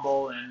very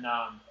humble, and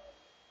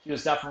he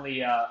was definitely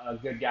a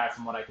good guy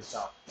from what I could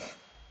tell.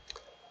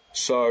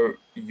 So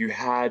you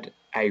had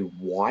a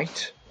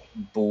white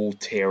bull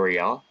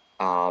terrier,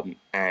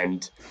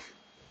 and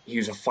he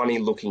was a funny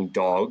looking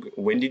dog.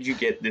 When did you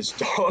get this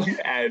dog,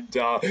 and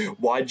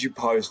why did you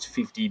post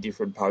 50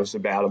 different posts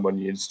about him on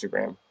your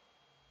Instagram?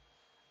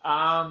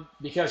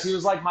 Because he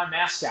was like my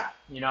mascot.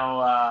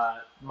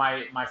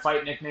 My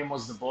fight nickname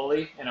was the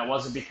Bully, and it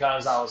wasn't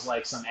because I was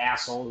like some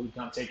asshole who'd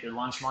come take your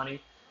lunch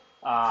money.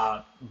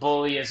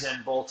 Bully is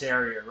in bull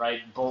terrier,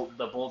 right?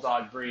 The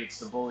bulldog breeds,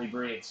 the bully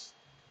breeds.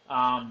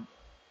 Um,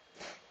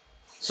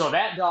 so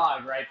that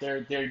dog, right?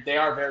 They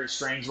are very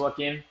strange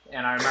looking,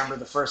 and I remember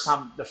the first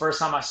time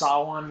I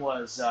saw one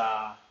was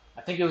I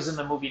think it was in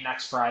the movie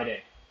Next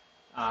Friday.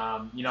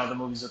 The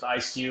movies with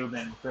Ice Cube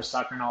and Chris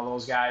Tucker and all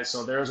those guys.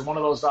 So there was one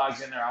of those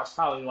dogs in there. I was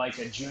probably like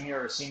a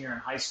junior or senior in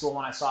high school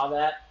when I saw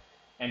that.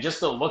 And just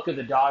the look of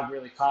the dog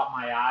really caught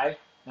my eye.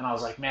 And I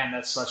was like, man,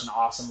 that's such an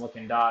awesome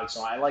looking dog.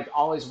 So I like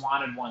always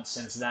wanted one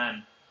since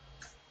then.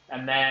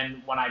 And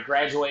then when I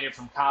graduated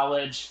from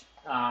college,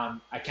 I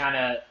kind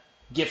of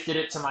gifted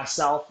it to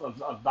myself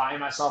of buying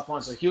myself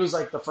one. So he was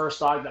like the first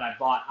dog that I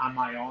bought on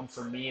my own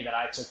for me that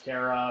I took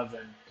care of.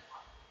 And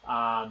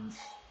um,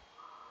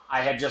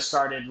 I had just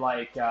started it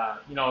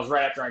was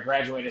right after I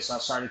graduated, so I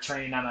started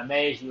training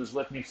MMA. He was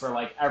with me for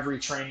like every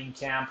training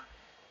camp,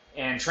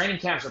 and training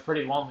camps are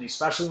pretty lonely,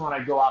 especially when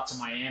I go out to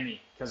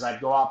Miami because I'd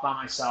go out by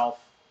myself,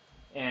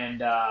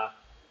 and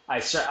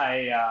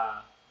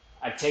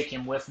I'd take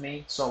him with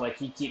me, so like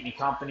he'd keep me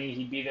company.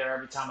 He'd be there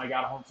every time I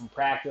got home from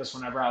practice.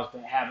 Whenever I was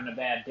having a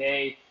bad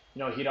day,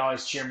 he'd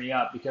always cheer me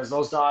up because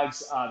those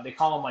dogs, they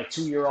call them like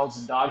 2 year olds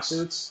in dog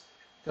suits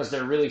because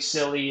they're really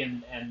silly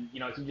and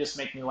he just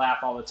make me laugh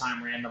all the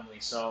time randomly.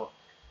 So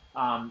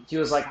he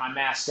was like my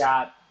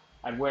mascot.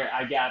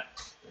 I got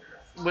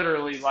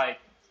literally like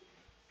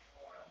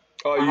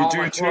Oh, on you all do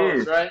my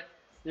clothes, too. right?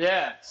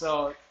 Yeah.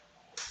 So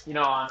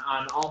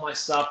on all my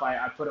stuff,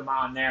 I put him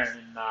on there,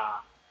 and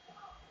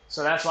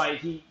so that's why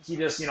he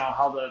just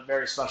held a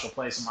very special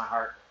place in my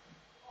heart.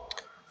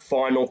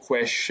 Final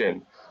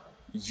question.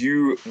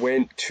 You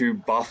went to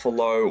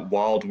Buffalo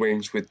Wild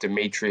Wings with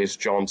Demetrius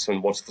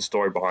Johnson. What's the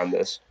story behind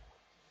this?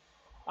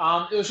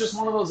 It was just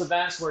one of those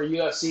events where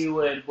UFC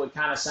would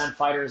kind of send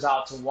fighters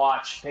out to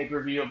watch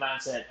pay-per-view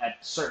events at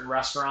certain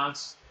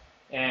restaurants,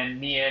 and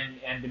me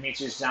and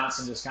Demetrius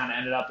Johnson just kind of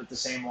ended up at the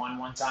same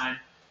one time.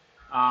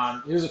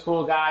 He was a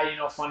cool guy,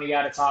 funny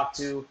guy to talk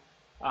to.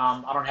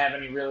 I don't have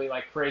any really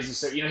like crazy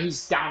stuff.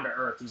 He's down to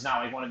earth. He's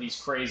not like one of these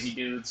crazy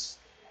dudes.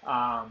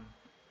 Um,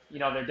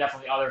 there are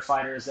definitely other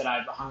fighters that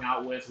I've hung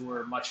out with who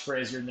are much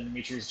crazier than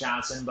Demetrius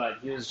Johnson, but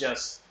he was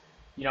just,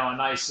 a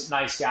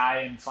nice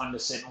guy and fun to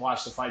sit and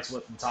watch the fights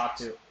with and talk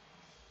to.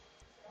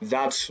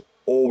 That's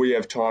all we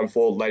have time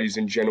for, ladies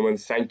and gentlemen.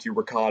 Thank you,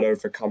 Ricardo,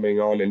 for coming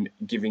on and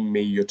giving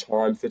me your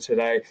time for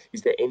today.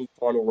 Is there any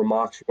final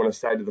remarks you want to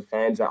say to the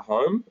fans at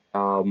home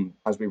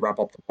as we wrap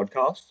up the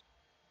podcast?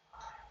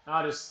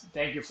 No, just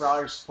thank you for all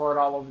your support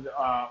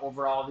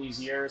over all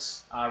these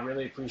years.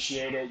 Really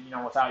appreciate it.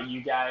 Without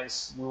you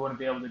guys, we wouldn't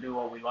be able to do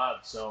what we love.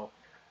 So,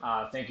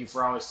 thank you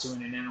for always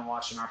tuning in and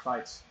watching our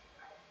fights.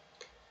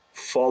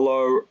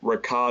 Follow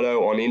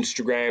Ricardo on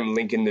Instagram,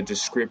 link in the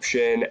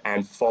description,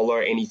 and follow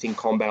Anything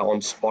Combat on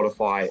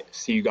Spotify.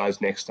 See you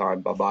guys next time.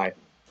 Bye bye.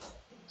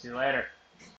 See you later.